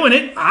for doing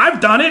it. I've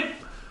done it.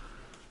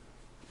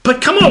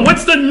 But come on,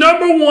 what's the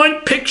number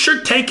one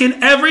picture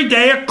taken every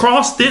day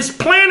across this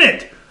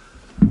planet?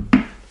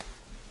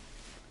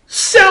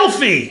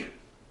 Selfie.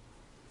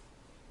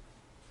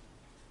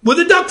 With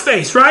a duck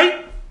face,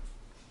 right?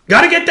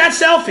 Got to get that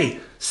selfie.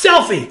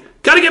 Selfie.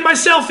 Got to get my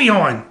selfie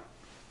on.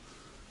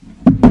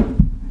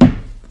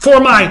 For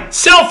my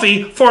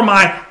selfie, for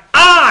my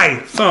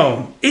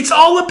iPhone. It's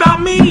all about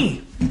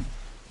me.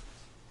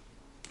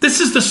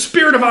 This is the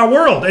spirit of our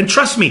world. And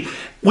trust me,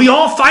 we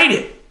all fight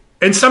it.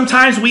 And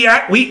sometimes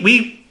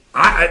everybody,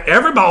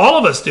 all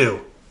of us do.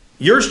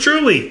 Yours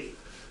truly.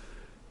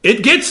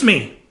 It gets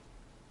me.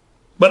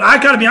 But I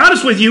got to be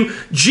honest with you,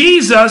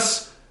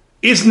 Jesus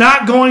is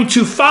not going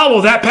to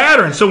follow that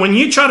pattern. So when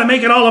you try to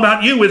make it all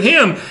about you with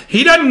him,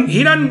 he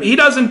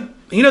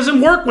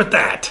doesn't work with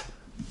that.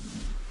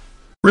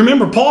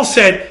 Remember, Paul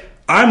said,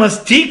 I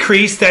must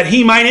decrease that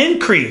he might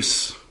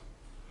increase.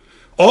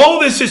 All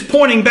this is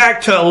pointing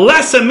back to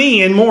less of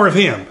me and more of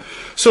him.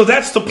 So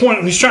that's the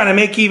point he's trying to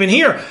make even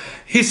here.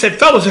 He said,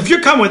 fellas, if you're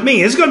coming with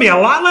me, it's going to be a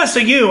lot less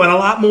of you and a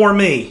lot more of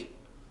me.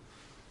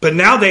 But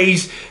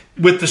nowadays,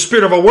 with the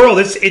spirit of a world,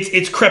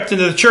 it's crept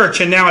into the church,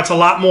 and now it's a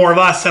lot more of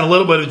us and a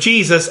little bit of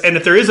Jesus. And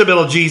if there is a bit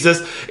of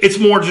Jesus, it's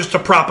more just to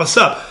prop us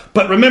up.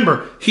 But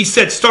remember, he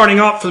said, starting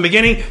off from the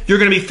beginning, you're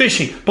going to be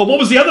fishing. But what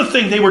was the other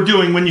thing they were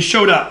doing when you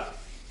showed up?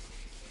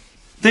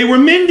 They were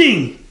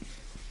mending.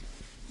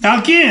 Now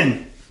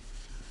again,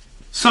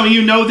 some of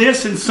you know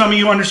this, and some of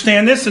you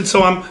understand this, and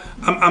so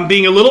I'm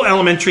being a little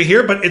elementary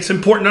here, but it's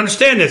important to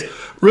understand this.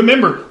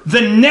 Remember,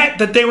 the net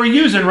that they were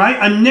using, right?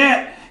 A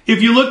net.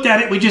 If you looked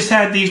at it, we just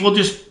had these. We'll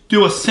just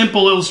do a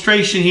simple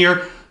illustration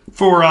here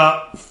for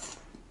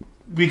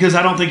because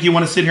I don't think you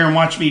want to sit here and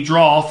watch me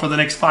draw for the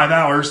next 5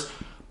 hours.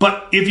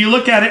 But if you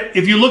look at it,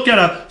 if you look at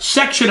a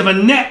section of a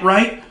net,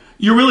 right,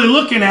 you're really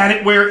looking at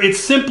it where it's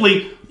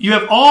simply, you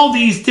have all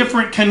these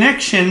different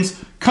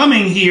connections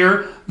coming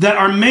here that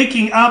are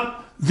making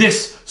up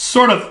this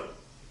sort of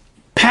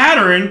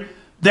pattern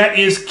that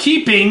is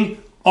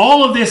keeping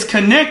all of this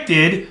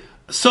connected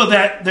so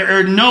that there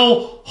are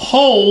no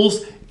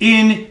holes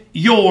in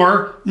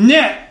your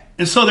net.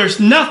 And so there's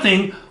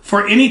nothing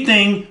for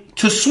anything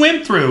to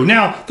swim through.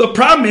 Now, the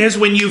problem is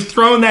when you've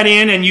thrown that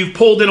in and you've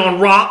pulled it on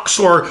rocks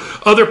or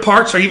other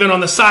parts or even on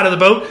the side of the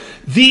boat,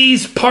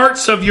 these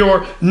parts of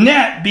your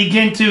net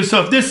begin to,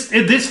 so if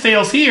this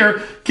fails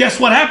here, guess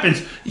what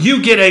happens?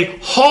 You get a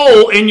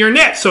hole in your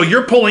net. So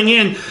you're pulling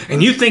in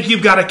and you think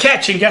you've got a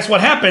catch, and guess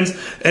what happens?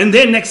 And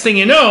then next thing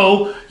you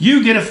know,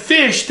 you get a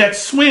fish that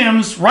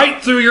swims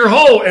right through your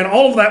hole, and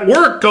all of that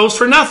work goes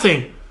for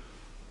nothing.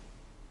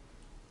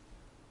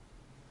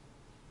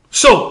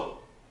 So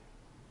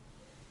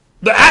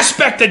the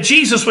aspect that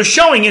Jesus was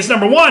showing is,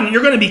 number one,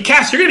 you're going to be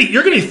cast. You're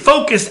going to be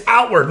focused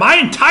outward. My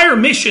entire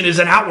mission is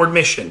an outward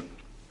mission.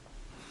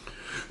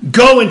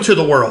 Go into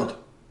the world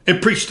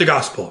and preach the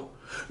gospel.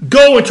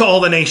 Go into all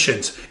the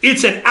nations.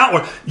 It's an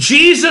outward.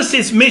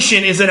 Jesus'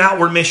 mission is an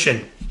outward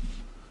mission.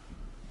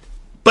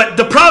 But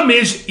the problem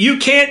is, you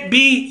can't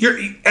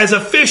be, as a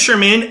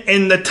fisherman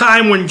in the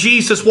time when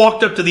Jesus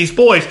walked up to these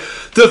boys,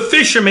 the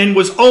fisherman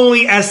was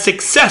only as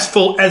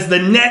successful as the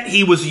net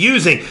he was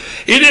using.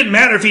 It didn't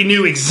matter if he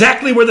knew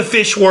exactly where the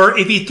fish were,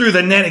 if he threw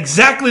the net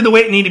exactly the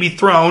way it needed to be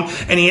thrown,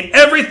 and he had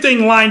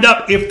everything lined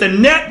up. If the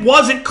net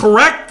wasn't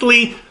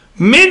correctly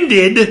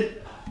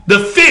mended, the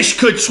fish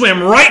could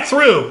swim right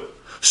through.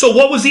 So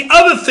what was the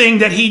other thing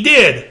that he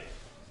did?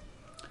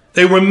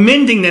 They were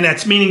mending the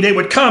nets, meaning they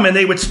would come and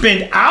they would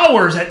spend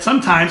hours at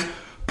sometimes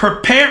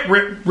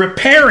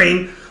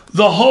repairing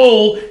the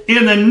hole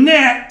in the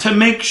net to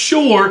make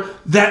sure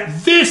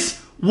that this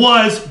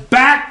was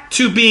back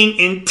to being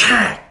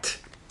intact.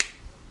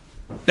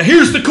 Now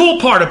here's the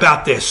cool part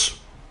about this,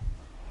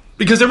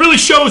 because it really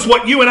shows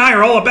what you and I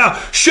are all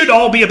about, should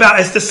all be about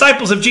as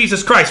disciples of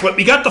Jesus Christ. What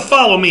we got to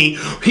follow me,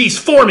 he's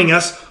forming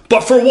us,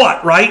 but for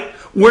what, right?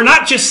 We're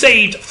not just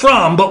saved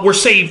from, but we're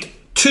saved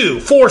to,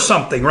 for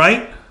something,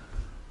 right?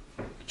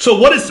 So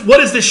what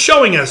is this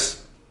showing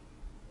us?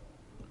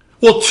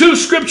 Well, two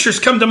scriptures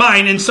come to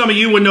mind, and some of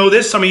you would know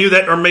this. Some of you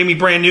that are maybe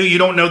brand new, you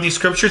don't know these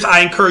scriptures.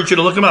 I encourage you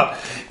to look them up.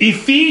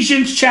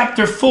 Ephesians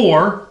chapter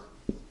 4,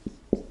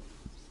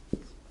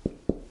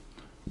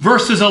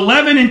 verses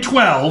 11 and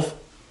 12.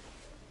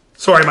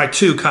 Sorry, my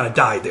 2 kind of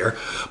died there.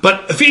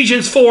 But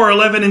Ephesians 4,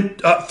 11 and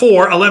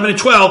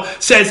 12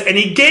 says, and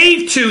he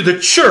gave to the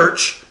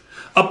church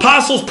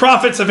apostles,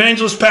 prophets,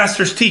 evangelists,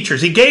 pastors,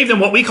 teachers. He gave them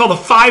what we call the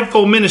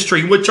fivefold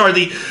ministry, which are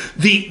the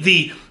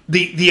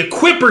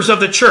equippers of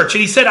the church.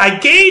 And he said, I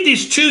gave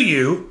these to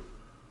you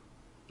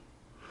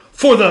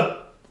for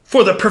the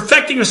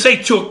perfecting of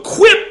saints, to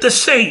equip the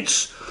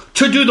saints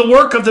to do the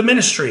work of the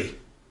ministry.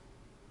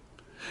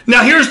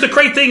 Now here's the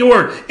great thing of the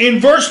word.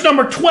 In verse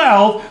number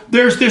 12,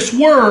 there's this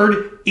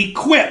word,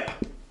 equip.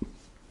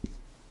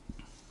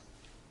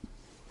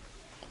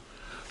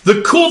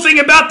 The cool thing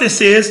about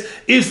this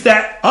is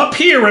that up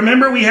here,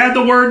 remember we had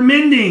the word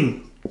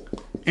mending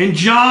in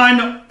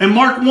John and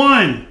Mark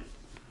 1.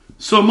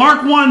 So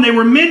Mark 1, they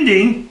were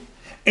mending.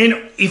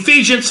 In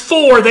Ephesians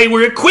 4, they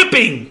were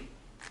equipping.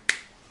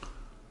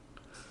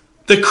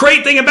 The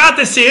great thing about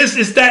this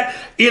is that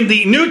in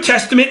the New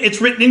Testament,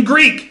 it's written in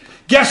Greek.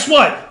 Guess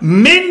what?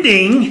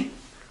 Mending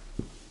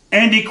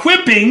and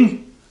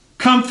equipping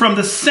come from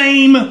the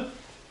same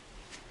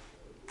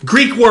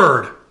Greek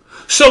word.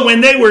 So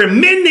when they were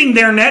mending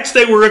their nets,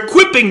 they were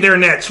equipping their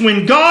nets.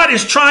 When God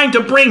is trying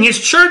to bring his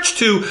church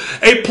to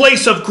a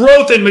place of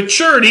growth and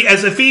maturity,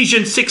 as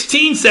Ephesians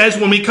 16 says,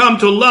 when we come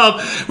to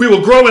love, we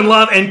will grow in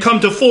love and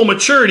come to full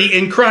maturity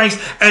in Christ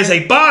as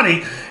a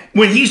body.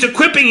 When he's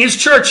equipping his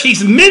church,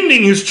 he's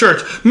mending his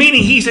church,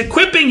 meaning he's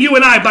equipping you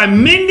and I by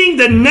mending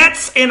the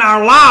nets in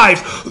our lives,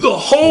 the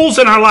holes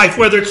in our life,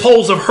 whether it's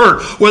holes of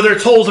hurt, whether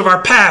it's holes of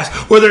our past,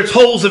 whether it's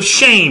holes of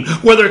shame,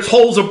 whether it's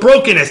holes of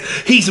brokenness.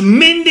 He's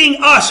mending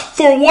us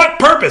for what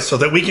purpose? So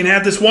that we can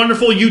have this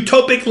wonderful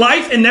utopic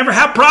life and never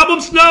have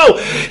problems? No,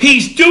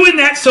 he's doing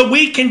that so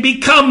we can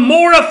become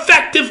more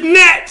effective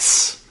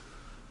nets.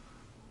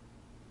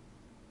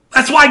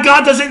 That's why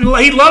God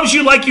he loves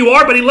you like you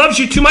are, but he loves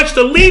you too much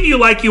to leave you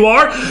like you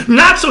are,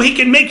 not so he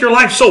can make your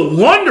life so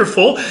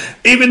wonderful.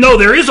 Even though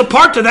there is a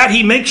part to that,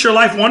 he makes your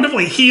life wonderful.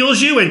 He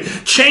heals you and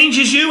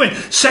changes you and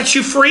sets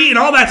you free, and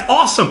all that's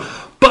awesome.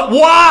 But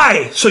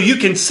why? So you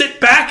can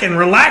sit back and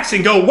relax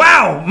and go,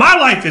 wow, my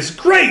life is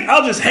great.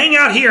 I'll just hang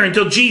out here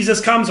until Jesus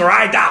comes or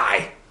I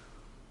die.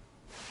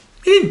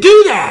 He didn't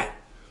do that.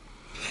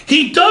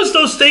 He does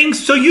those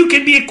things so you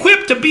can be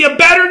equipped to be a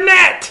better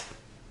net.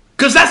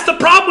 Because that's the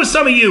problem with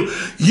some of you.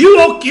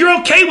 You're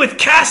okay with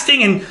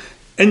casting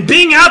and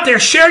being out there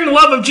sharing the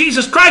love of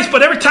Jesus Christ,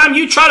 but every time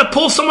you try to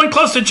pull someone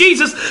close to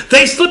Jesus,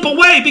 they slip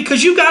away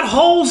because you got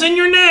holes in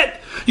your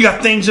net. You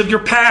got things of your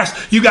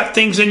past. You got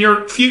things in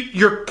your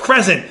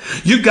present.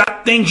 You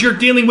got things you're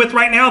dealing with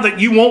right now that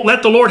you won't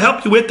let the Lord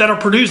help you with that are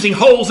producing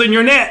holes in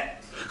your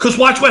net. Because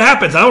watch what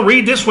happens. I'll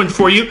read this one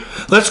for you.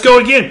 Let's go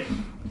again.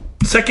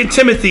 2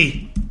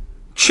 Timothy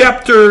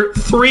chapter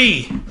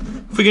 3.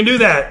 If we can do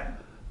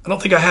that. I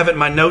don't think I have it in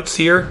my notes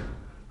here.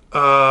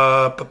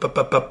 No.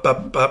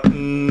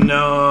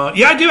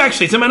 Yeah, I do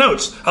actually. It's in my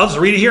notes. I'll just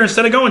read it here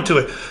instead of going to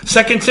it.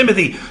 2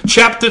 Timothy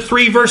chapter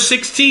 3 verse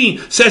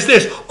 16 says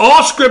this.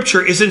 All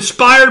scripture is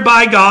inspired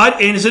by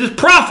God and is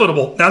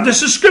profitable. Now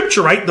this is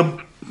scripture, right?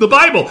 The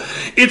Bible.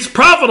 It's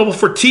profitable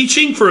for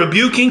teaching, for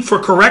rebuking, for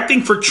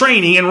correcting, for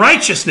training in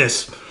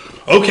righteousness.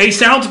 Okay,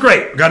 sounds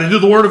great. Got to do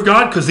the word of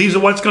God because these are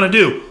what it's going to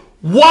do.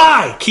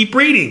 Why? Keep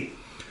reading.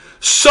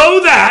 So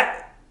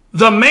that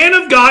the man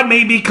of God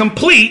may be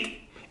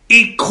complete,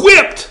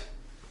 equipped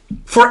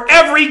for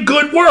every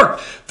good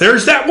work.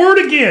 There's that word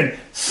again.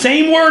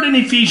 Same word in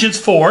Ephesians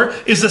 4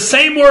 is the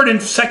same word in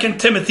 2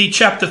 Timothy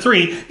chapter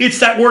 3. It's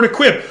that word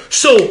equipped.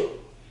 So,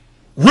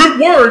 root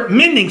word,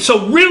 mending.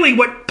 So really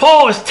what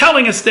Paul is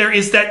telling us there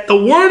is that the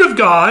word of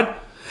God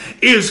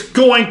is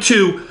going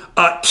to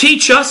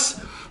teach us.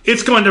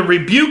 It's going to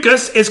rebuke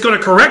us. It's going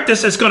to correct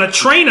us. It's going to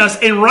train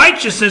us in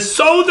righteousness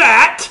so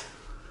that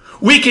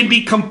we can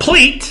be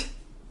complete.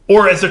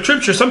 Or as the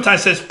scripture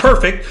sometimes says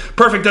perfect.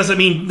 Perfect doesn't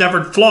mean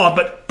never flawed,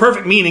 but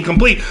perfect meaning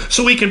complete.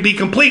 So we can be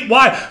complete.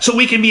 Why? So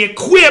we can be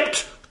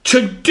equipped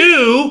to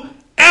do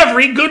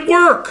every good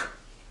work.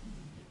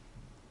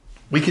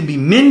 We can be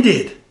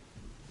mended.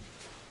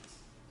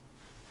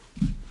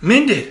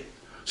 Mended.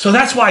 So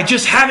that's why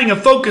just having a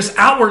focus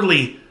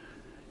outwardly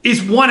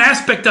is one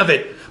aspect of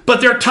it. But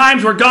there are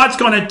times where God's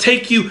going to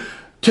take you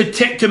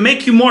to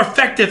make you more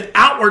effective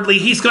outwardly.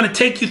 He's going to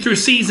take you through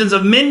seasons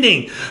of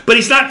mending. But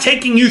he's not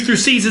taking you through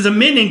seasons of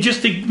mending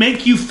just to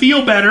make you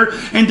feel better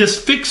and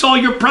just fix all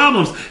your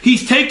problems.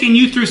 He's taking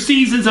you through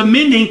seasons of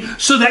mending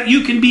so that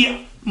you can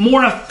be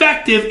more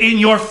effective in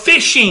your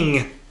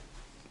fishing.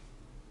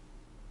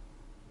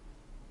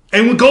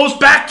 And it goes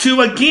back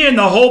to, again,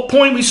 the whole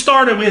point we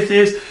started with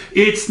is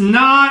it's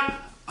not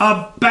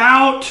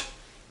about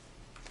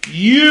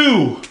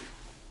you.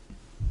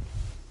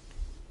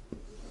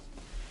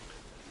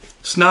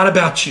 It's not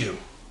about you.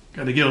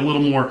 Got to get a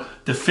little more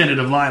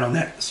definitive line on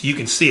that so you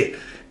can see it.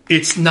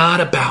 It's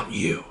not about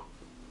you.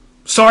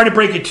 Sorry to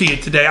break it to you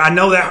today. I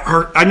know that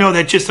hurt. I know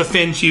that just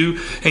offends you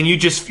and you're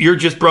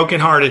just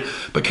brokenhearted.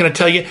 But can I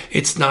tell you,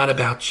 it's not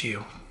about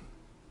you.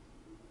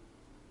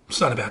 It's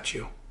not about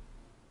you.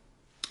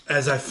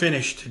 As I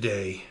finish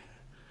today,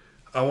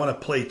 I want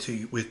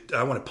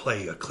to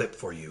play a clip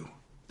for you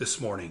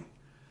this morning.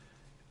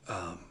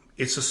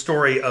 It's a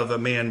story of a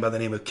man by the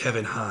name of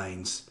Kevin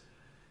Hines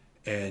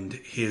and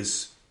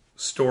his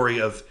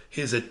story of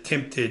his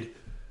attempted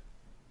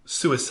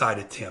suicide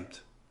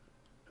attempt.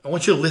 I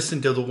want you to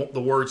listen to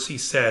the words he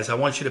says. I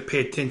want you to pay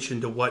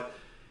attention to what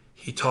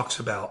he talks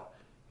about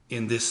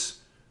in this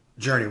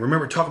journey.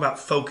 Remember, talk about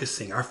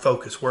focusing, our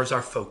focus. Where's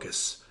our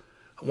focus?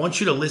 I want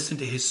you to listen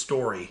to his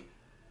story.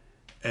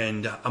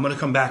 And I'm going to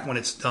come back when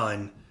it's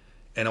done.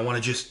 And I want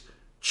to just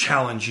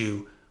challenge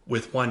you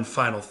with one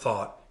final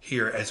thought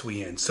here as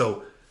we end.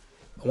 So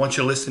I want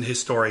you to listen to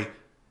his story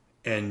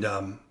and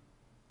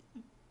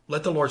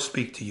let the Lord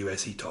speak to you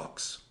as he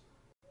talks.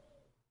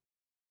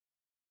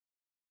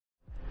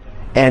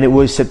 And it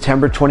was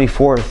September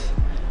 24th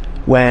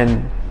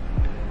when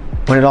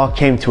it all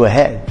came to a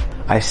head.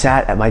 I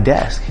sat at my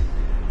desk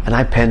and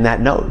I penned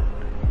that note.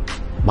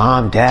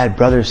 Mom, dad,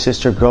 brother,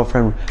 sister,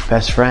 girlfriend,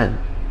 best friend.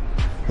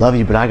 Love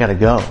you, but I gotta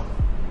go.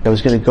 I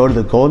was gonna go to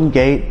the Golden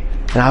Gate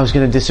and I was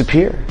gonna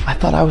disappear. I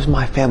thought I was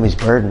my family's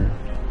burden.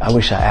 I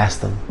wish I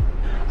asked them.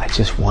 I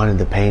just wanted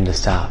the pain to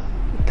stop.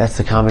 That's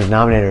the common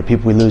denominator of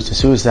people we lose to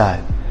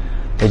suicide.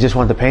 They just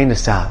want the pain to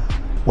stop.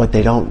 What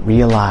they don't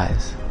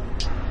realize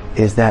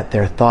is that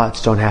their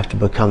thoughts don't have to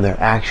become their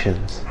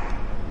actions.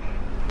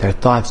 Their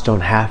thoughts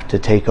don't have to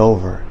take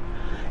over.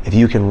 If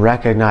you can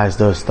recognize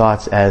those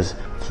thoughts as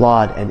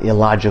flawed and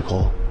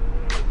illogical,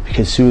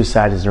 because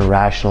suicide is an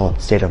irrational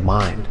state of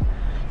mind.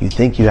 You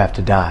think you have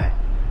to die,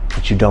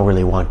 but you don't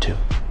really want to.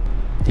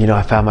 You know,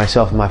 I found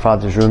myself in my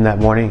father's room that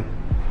morning.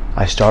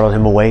 I startled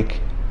him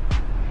awake.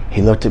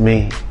 He looked at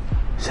me,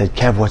 said,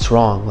 Kev, what's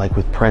wrong? Like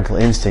with parental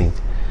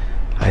instinct.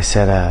 I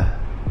said,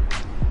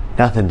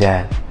 nothing,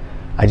 Dad.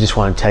 I just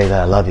want to tell you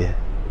that I love you.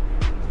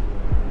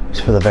 It's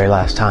for the very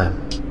last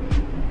time.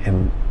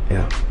 And, you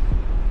know,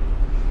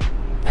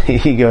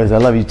 he goes, I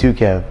love you too,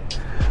 Kev.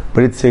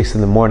 But it's 6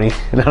 in the morning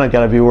and I don't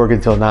gotta be working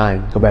till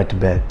 9. Go back to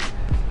bed.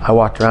 I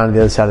walked around to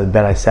the other side of the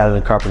bed. I sat on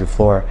the carpeted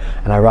floor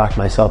and I rocked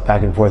myself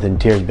back and forth in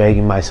tears,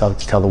 begging myself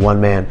to tell the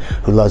one man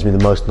who loves me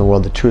the most in the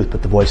world the truth.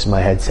 But the voice in my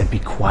head said, be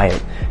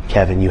quiet,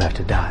 Kevin, you have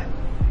to die.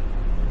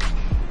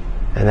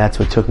 And that's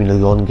what took me to the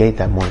Golden Gate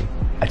that morning.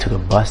 I took a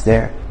bus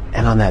there,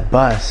 and on that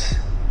bus,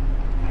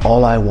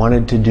 all I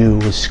wanted to do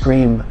was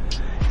scream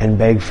and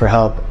beg for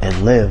help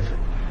and live.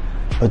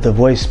 But the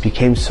voice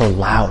became so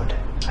loud.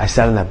 I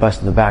sat on that bus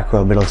in the back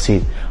row, middle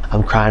seat.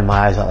 I'm crying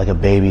my eyes out like a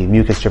baby,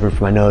 mucus dripping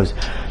from my nose.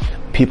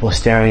 people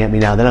staring at me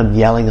now. Then I'm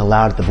yelling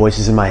aloud at the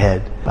voices in my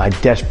head. I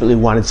desperately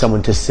wanted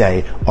someone to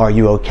say, "Are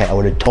you okay?" I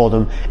would have told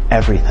them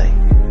everything.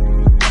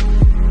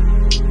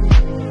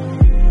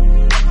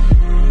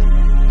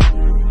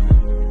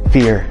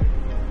 Fear,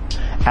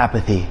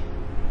 apathy.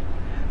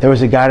 There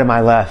was a guy to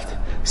my left,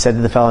 said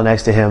to the fellow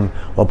next to him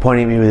while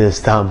pointing at me with his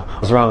thumb,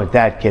 "What's wrong with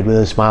that kid?" with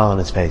a smile on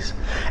his face.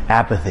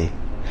 Apathy.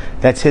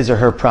 That's his or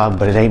her problem,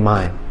 but it ain't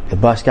mine. The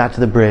bus got to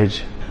the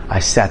bridge. I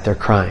sat there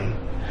crying.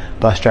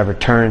 Bus driver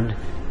turned.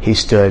 He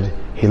stood.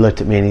 He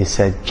looked at me and he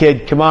said,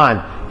 "Kid, come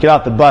on. Get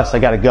off the bus. I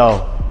gotta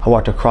go." I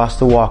walked across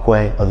the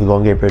walkway of the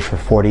Golden Gate Bridge for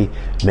 40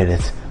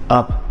 minutes,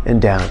 up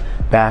and down,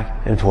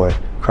 back and forth,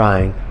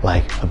 crying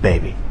like a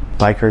baby.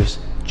 Bikers,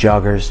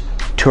 joggers,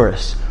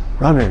 tourists,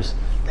 runners,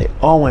 they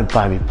all went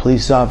by me.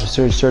 Police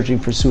officers searching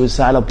for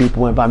suicidal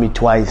people went by me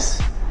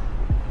twice.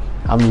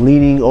 I'm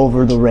leaning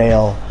over the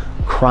rail,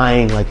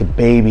 crying like a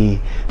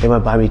baby. They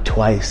went by me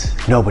twice.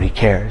 Nobody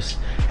cares.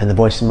 And the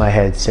voice in my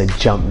head said,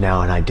 "Jump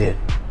now," and I did.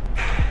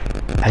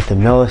 At the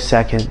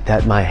millisecond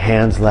that my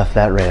hands left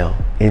that rail,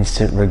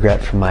 instant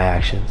regret for my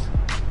actions.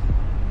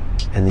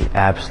 And the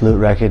absolute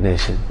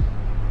recognition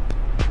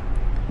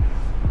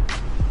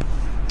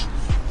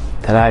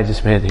that I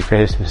just made the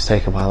greatest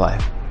mistake of my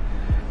life.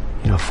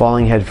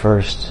 Falling head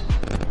first,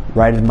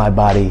 righted my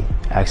body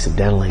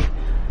accidentally,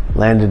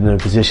 landed in a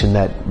position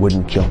that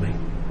wouldn't kill me.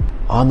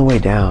 On the way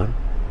down,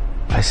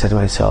 I said to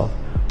myself,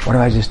 "What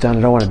have I just done?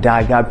 I don't want to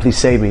die. God, please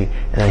save me."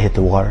 And I hit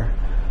the water.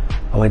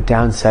 I went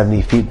down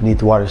 70 feet beneath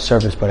the water's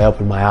surface, but I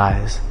opened my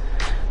eyes.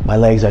 My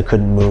legs, I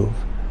couldn't move.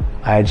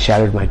 I had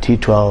shattered my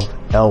T12,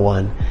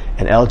 L1,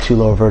 and L2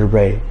 lower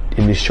vertebrae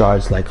into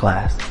shards like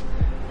glass.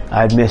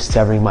 I had missed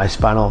severing my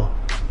spinal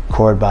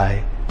cord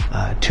by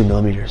 2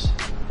 millimeters.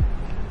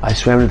 I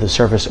swam to the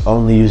surface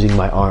only using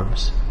my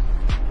arms.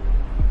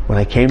 When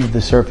I came to the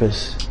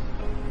surface,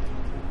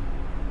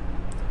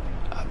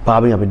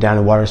 bobbing up and down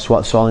in water,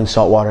 swallowing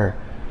salt water,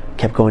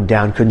 kept going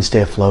down, couldn't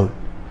stay afloat.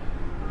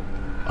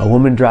 A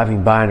woman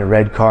driving by in a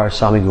red car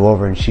saw me go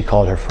over and she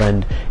called her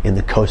friend in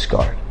the Coast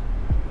Guard.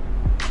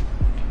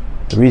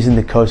 The reason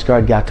the Coast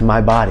Guard got to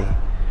my body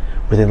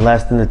within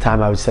less than the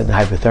time I was set in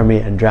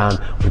hypothermia and drowned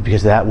was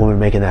because of that woman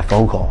making that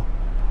phone call.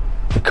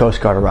 The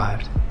Coast Guard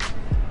arrived.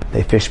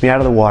 They fished me out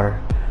of the water.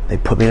 They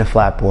put me in a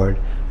flatboard.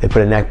 They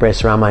put a neck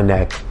brace around my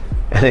neck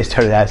and they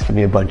started asking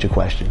me a bunch of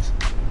questions.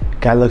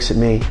 Guy looks at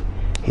me,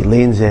 he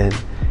leans in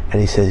and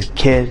he says,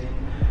 "Kid,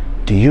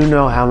 do you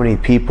know how many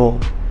people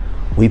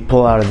we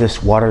pull out of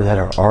this water that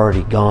are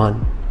already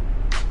gone?"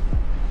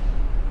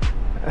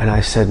 And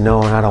I said,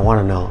 "No, and I don't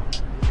want to know."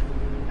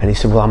 And he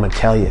said, "Well, I'm going to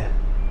tell you.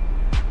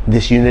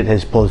 This unit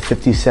has pulled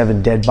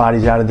 57 dead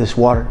bodies out of this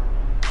water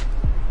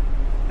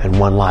and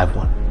 1 live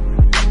one."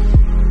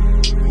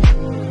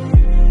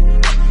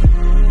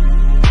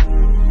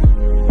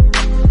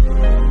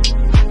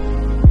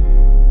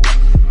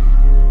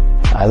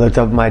 I looked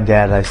up at my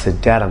dad and I said,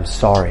 "Dad, I'm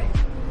sorry."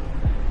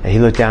 And he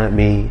looked down at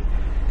me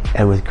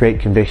and with great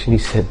conviction he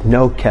said,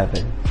 "No,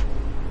 Kevin,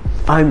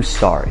 I'm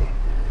sorry."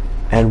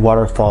 And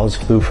waterfalls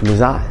flew from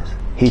his eyes.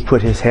 He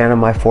put his hand on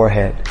my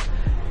forehead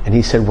and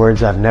he said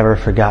words I've never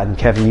forgotten.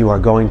 "Kevin, you are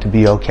going to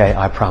be okay,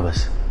 I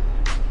promise."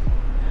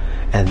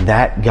 And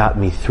that got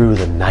me through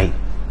the night.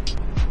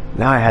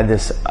 Now I had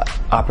this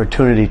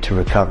opportunity to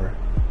recover.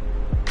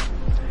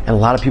 And a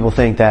lot of people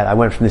think that I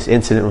went from this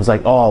incident and was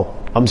like, "Oh,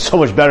 I'm so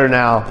much better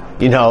now.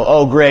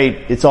 Oh great,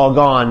 it's all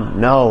gone."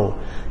 No,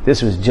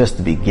 this was just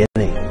the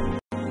beginning.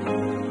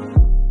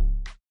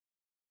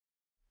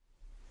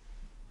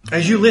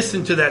 As you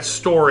listen to that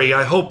story,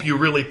 I hope you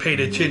really paid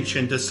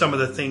attention to some of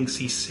the things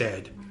he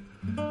said.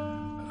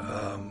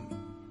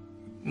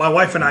 My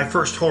wife and I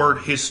first heard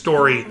his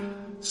story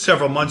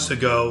several months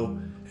ago,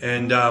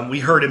 and we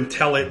heard him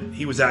tell it.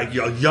 He was a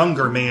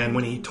younger man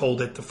when he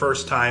told it the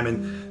first time,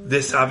 and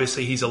this,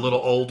 obviously, he's a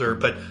little older.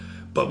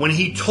 But when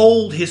he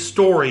told his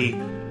story,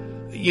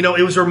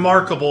 it was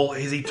remarkable.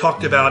 As he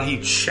talked about,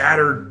 he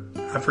shattered,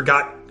 I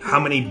forgot how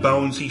many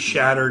bones he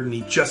shattered, and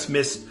he just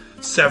missed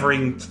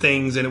severing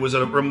things, and it was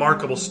a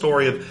remarkable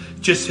story of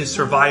just his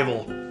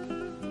survival.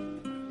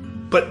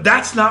 But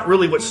that's not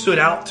really what stood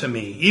out to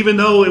me. Even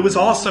though it was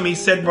awesome, he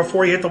said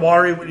before he hit the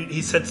water,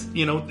 he said,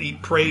 he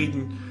prayed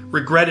and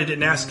regretted it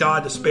and asked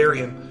God to spare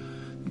him.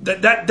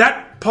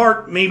 That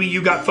part maybe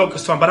you got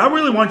focused on, but I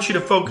really want you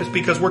to focus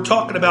because we're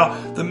talking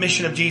about the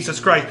mission of Jesus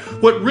Christ.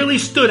 What really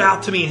stood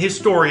out to me in his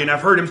story, and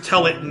I've heard him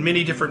tell it in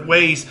many different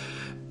ways,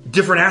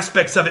 different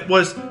aspects of it,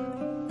 was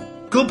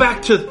go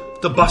back to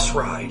the bus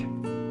ride.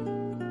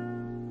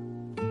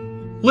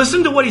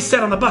 Listen to what he said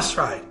on the bus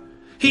ride.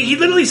 He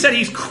literally said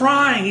he's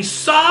crying, he's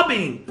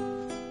sobbing,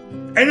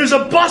 and there's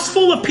a bus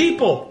full of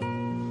people.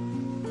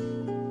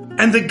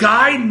 And the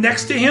guy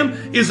next to him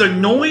is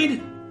annoyed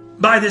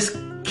by this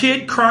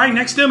kid crying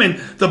next to him, and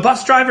the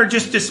bus driver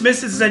just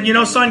dismisses and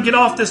said, "Son, get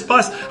off this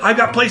bus. I've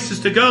got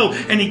places to go."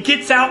 And he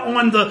gets out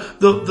on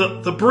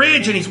the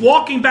bridge and he's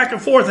walking back and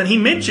forth, and he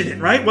mentioned it,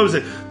 right? What was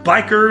it?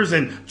 Bikers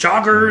and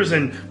joggers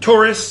and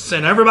tourists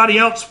and everybody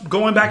else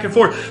going back and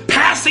forth,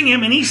 passing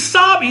him, and he's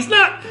sobbing.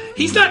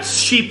 He's not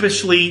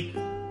sheepishly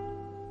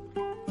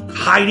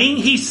hiding.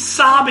 He's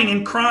sobbing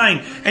and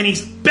crying, and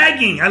he's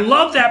begging. I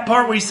love that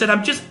part where he said,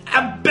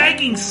 I'm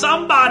begging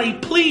somebody,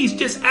 please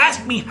just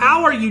ask me,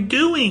 how are you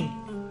doing?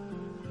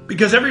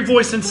 Because every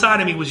voice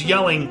inside of me was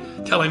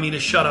yelling, telling me to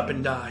shut up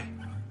and die.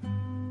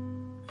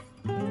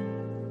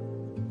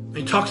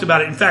 He talks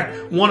about it. In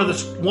fact, one of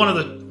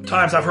the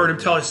times I've heard him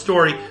tell his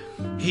story,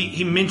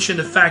 he mentioned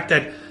the fact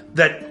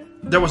that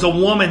there was a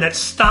woman that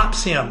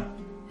stops him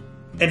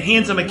and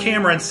hands him a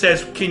camera and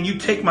says, can you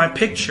take my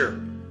picture?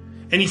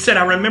 And he said,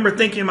 I remember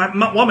thinking,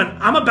 my woman,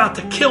 I'm about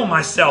to kill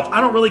myself. I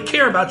don't really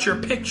care about your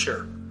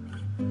picture.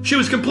 She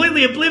was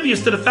completely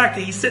oblivious to the fact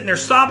that he's sitting there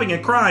sobbing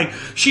and crying.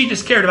 She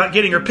just cared about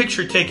getting her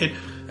picture taken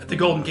at the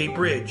Golden Gate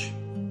Bridge.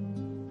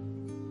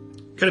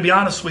 Gonna be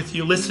honest with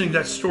you, listening to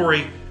that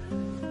story,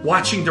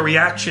 watching the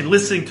reaction,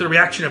 listening to the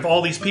reaction of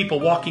all these people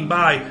walking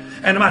by,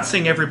 and I'm not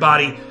saying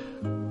everybody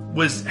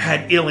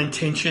had ill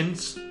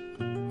intentions.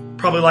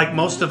 Probably like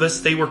most of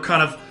us, they were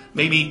kind of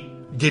maybe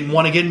didn't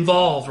want to get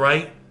involved,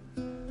 right?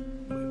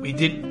 We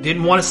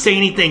didn't want to say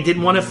anything,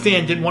 didn't want to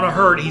offend, didn't want to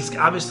hurt. He's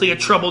obviously a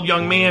troubled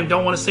young man,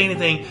 don't want to say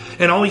anything.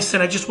 And all he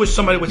said, I just wish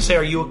somebody would say,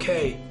 are you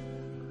okay?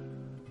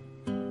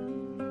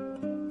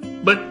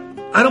 But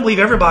I don't believe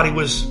everybody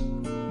was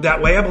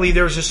that way. I believe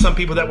there was just some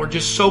people that were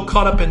just so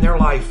caught up in their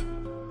life.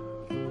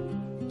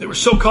 They were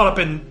so caught up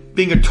in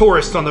being a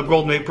tourist on the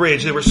Golden Gate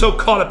Bridge. They were so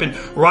caught up in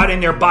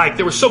riding their bike.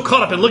 They were so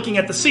caught up in looking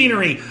at the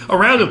scenery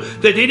around them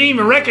that they didn't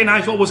even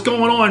recognize what was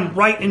going on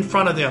right in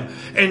front of them.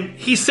 And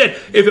he said,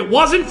 if it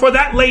wasn't for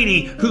that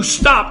lady who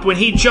stopped when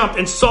he jumped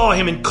and saw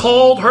him and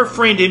called her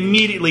friend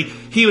immediately,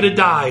 he would have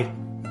died.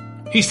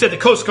 He said the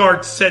Coast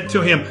Guard said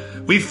to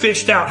him, we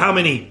fished out how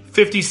many?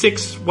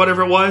 56,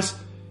 whatever it was.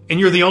 And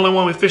you're the only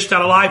one we fished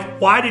out alive.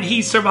 Why did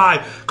he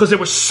survive? Because there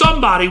was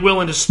somebody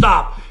willing to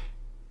stop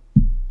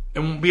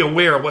and be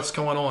aware of what's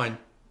going on.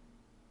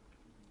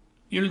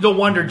 You know, no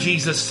wonder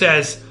Jesus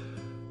says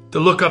to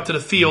look up to the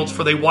fields,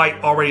 for they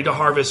white already to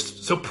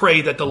harvest. So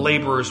pray that the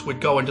laborers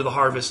would go into the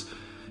harvest.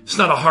 It's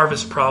not a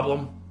harvest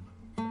problem.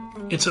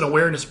 It's an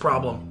awareness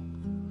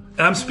problem.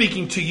 And I'm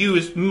speaking to you,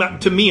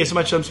 to me as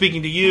much as I'm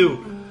speaking to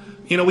you.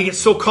 You know, we get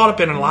so caught up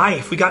in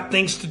life. We got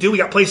things to do. We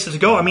got places to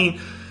go. I mean,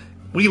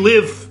 we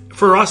live,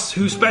 for us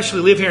who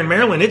especially live here in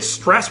Maryland, it's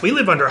stress. We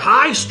live under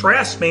high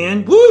stress,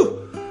 man.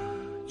 Woo!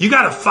 You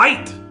got to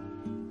fight.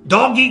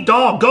 Dog eat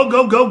dog. Go,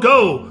 go, go,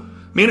 go.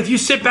 Man, if you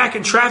sit back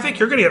in traffic,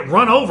 you're going to get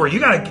run over.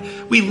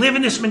 We live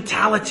in this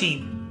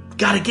mentality.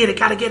 Got to get it,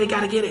 got to get it,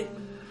 got to get it.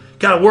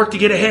 Got to work to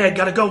get ahead.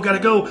 Got to go, got to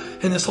go.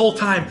 And this whole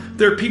time,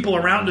 there are people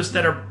around us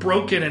that are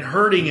broken and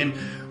hurting and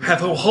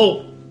have no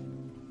hope.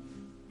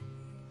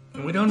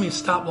 And we don't even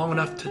stop long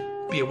enough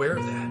to be aware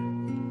of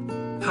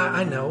that.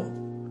 I know.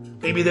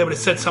 Maybe they would have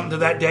said something to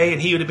that day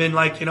and he would have been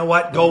like, you know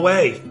what, go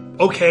away.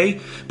 Okay.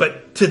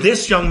 But to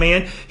this young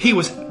man, he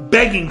was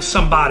begging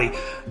somebody.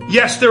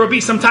 Yes, there will be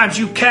sometimes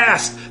you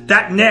cast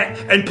that net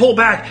and pull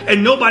back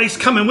and nobody's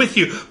coming with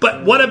you.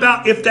 But what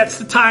about if that's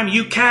the time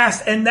you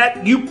cast and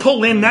that you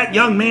pull in that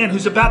young man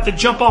who's about to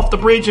jump off the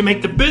bridge and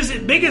make the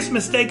biggest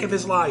mistake of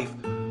his life?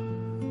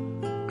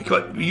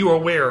 Because you are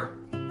aware.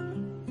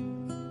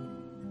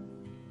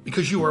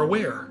 Because you are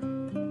aware.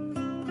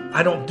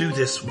 I don't do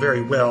this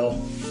very well.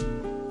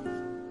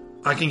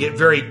 I can get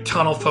very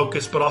tunnel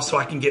focused, but also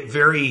I can get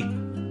very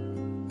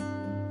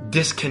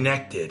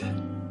disconnected.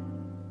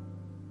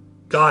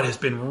 God has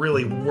been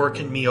really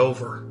working me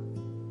over.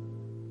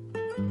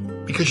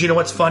 Because you know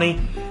what's funny?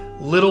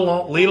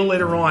 Little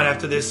later on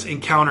after this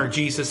encounter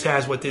Jesus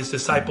has with his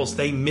disciples,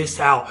 they miss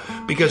out.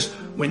 Because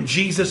when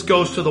Jesus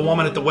goes to the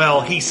woman at the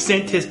well, he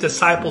sent his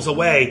disciples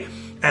away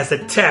as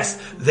a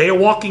test. They are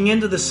walking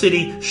into the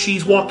city.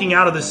 She's walking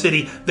out of the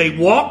city. They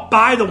walk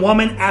by the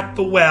woman at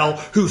the well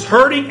who's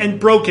hurting and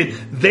broken.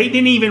 They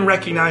didn't even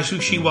recognize who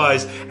she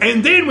was.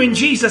 And then when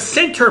Jesus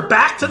sent her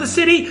back to the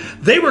city,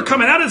 they were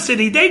coming out of the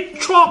city. They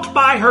walked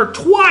by her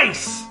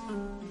twice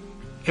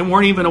and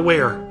weren't even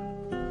aware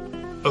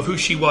of who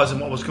she was and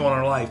what was going on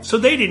in her life. So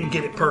they didn't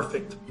get it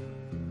perfect.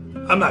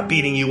 I'm not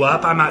beating you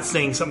up. I'm not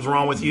saying something's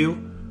wrong with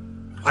you.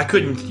 I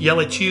couldn't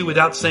yell at you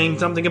without saying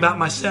something about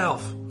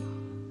myself.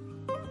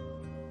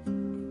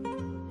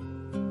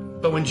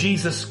 But when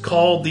Jesus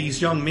called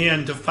these young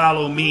men to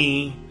follow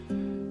me,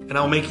 and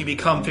I'll make you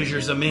become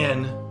fishers of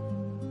men,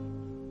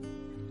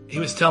 he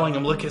was telling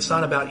them, look, it's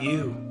not about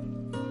you.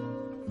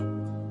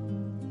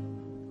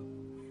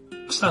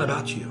 It's not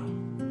about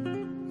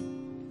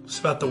you. It's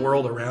about the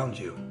world around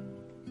you.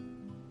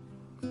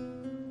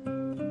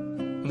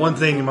 One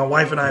thing my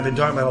wife and I have been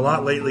talking about a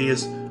lot lately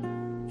is,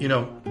 you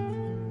know,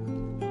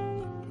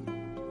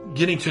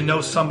 getting to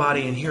know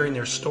somebody and hearing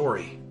their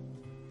story.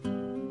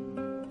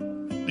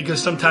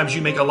 Because sometimes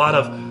you make a lot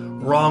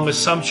of wrong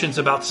assumptions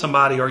about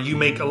somebody, or you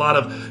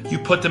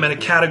put them in a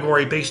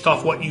category based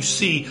off what you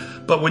see.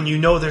 But when you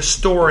know their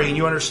story and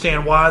you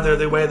understand why they're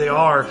the way they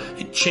are,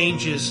 it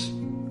changes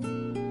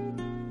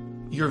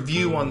your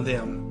view on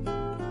them.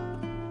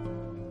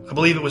 I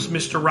believe it was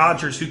Mr.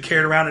 Rogers who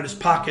carried around in his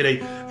pocket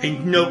a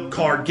note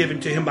card given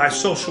to him by a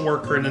social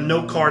worker. And the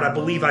note card, I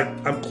believe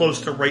I'm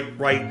close to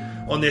right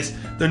on this.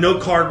 The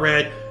note card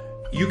read,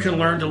 You can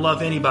learn to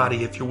love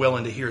anybody if you're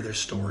willing to hear their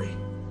story.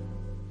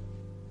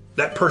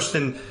 That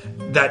person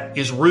that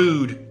is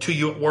rude to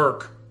you at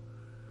work,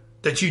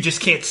 that you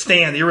just can't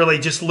stand, you really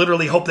just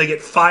literally hope they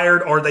get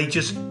fired or they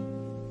just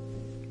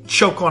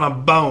choke on a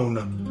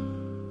bone.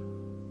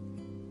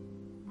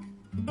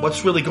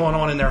 What's really going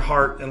on in their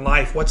heart and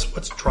life?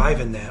 What's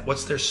driving that?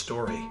 What's their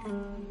story?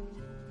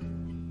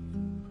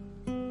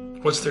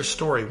 What's their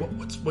story?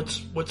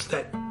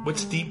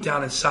 What's deep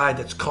down inside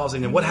that's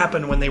causing them? What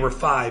happened when they were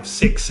 5,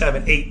 6,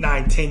 7, 8,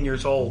 9, 10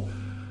 years old?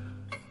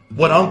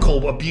 What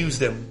uncle abused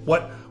them?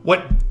 What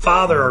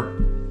father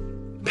or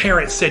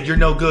parents said, you're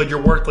no good,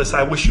 you're worthless,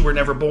 I wish you were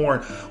never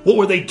born? What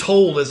were they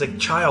told as a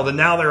child? And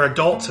now they're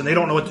adults and they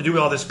don't know what to do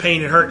with all this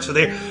pain and hurt. So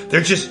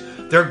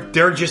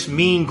they're just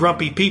mean,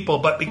 grumpy people.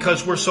 But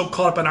because we're so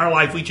caught up in our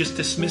life, we just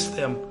dismiss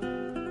them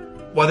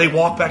while they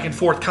walk back and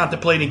forth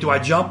contemplating, do I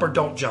jump or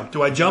don't jump?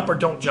 Do I jump or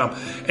don't jump?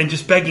 And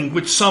just begging,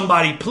 would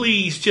somebody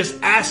please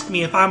just ask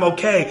me if I'm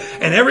okay?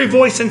 And every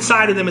voice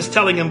inside of them is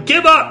telling them,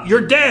 give up,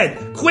 you're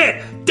dead,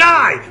 quit,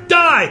 die,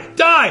 die,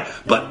 die.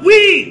 But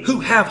we who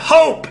have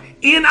hope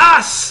in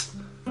us,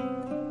 the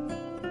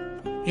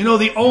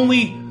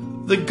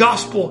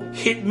gospel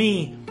hit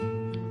me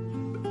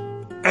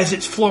as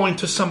it's flowing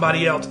to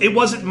somebody else. It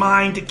wasn't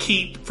mine to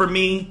keep for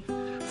me.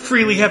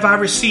 Freely have I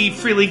received,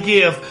 freely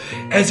give.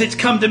 As it's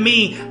come to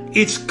me,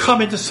 it's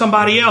coming to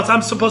somebody else.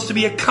 I'm supposed to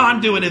be a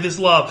conduit of His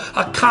love,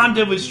 a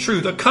conduit of His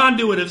truth, a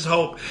conduit of His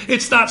hope.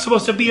 It's not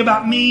supposed to be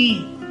about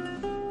me.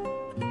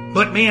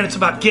 But man, it's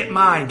about get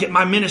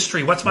my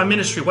ministry. What's my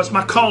ministry? What's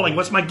my calling?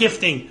 What's my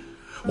gifting?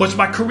 What's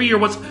my career?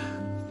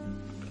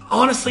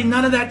 Honestly,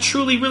 none of that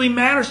truly really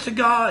matters to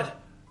God.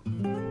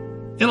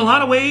 In a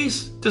lot of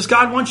ways, does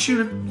God want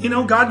you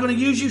to, God going to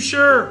use you?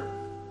 Sure.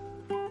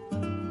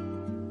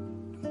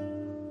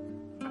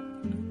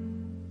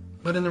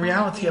 But in the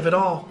reality of it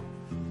all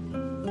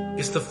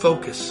is the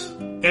focus.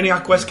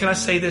 Antioch West, can I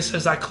say this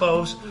as I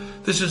close?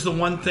 This is the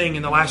one thing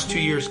in the last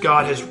 2 years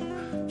God has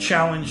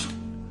challenged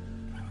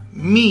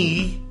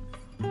me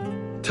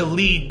to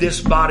lead this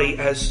body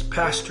as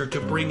pastor, to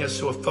bring us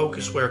to a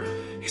focus where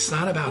it's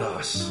not about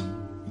us.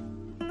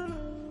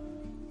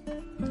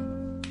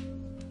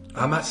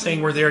 I'm not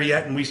saying we're there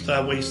yet and we still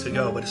have ways to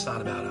go, but it's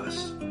not about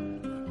us.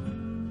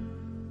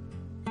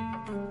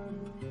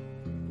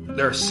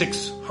 There are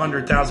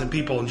 600,000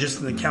 people just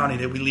in the county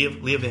that we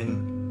live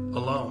in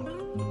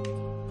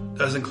alone.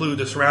 Doesn't include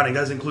the surrounding.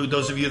 Doesn't include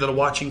those of you that are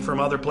watching from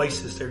other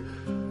places. There are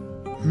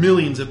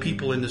millions of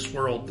people in this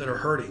world that are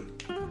hurting.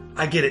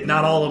 I get it.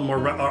 Not all of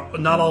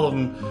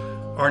them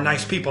are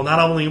nice people. Not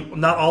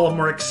all of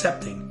them are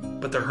accepting,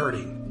 but they're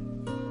hurting.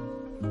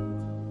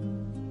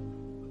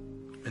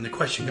 And the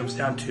question comes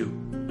down to,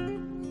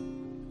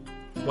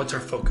 what's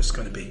our focus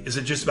going to be? Is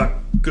it just about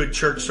good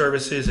church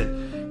services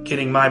and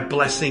getting my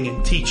blessing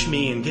and teach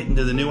me and getting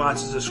to the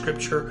nuances of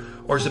Scripture?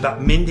 Or is it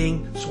about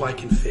mending so I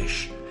can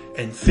fish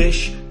and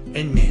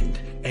mend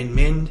and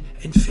mend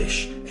and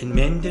fish and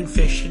mend and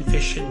fish and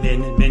fish and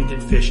mend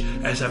and fish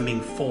as I'm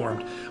being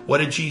formed? What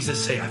did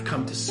Jesus say? I've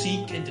come to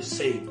seek and to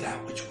save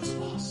that which was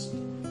lost.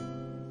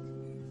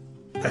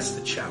 That's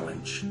the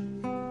challenge.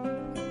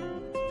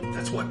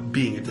 That's what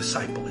being a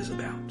disciple is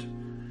about.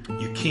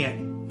 You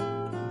can't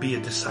be a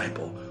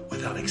disciple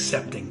without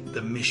accepting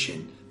the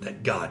mission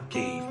that God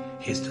gave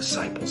His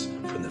disciples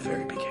from the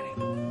very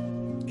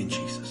beginning. In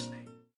Jesus' name.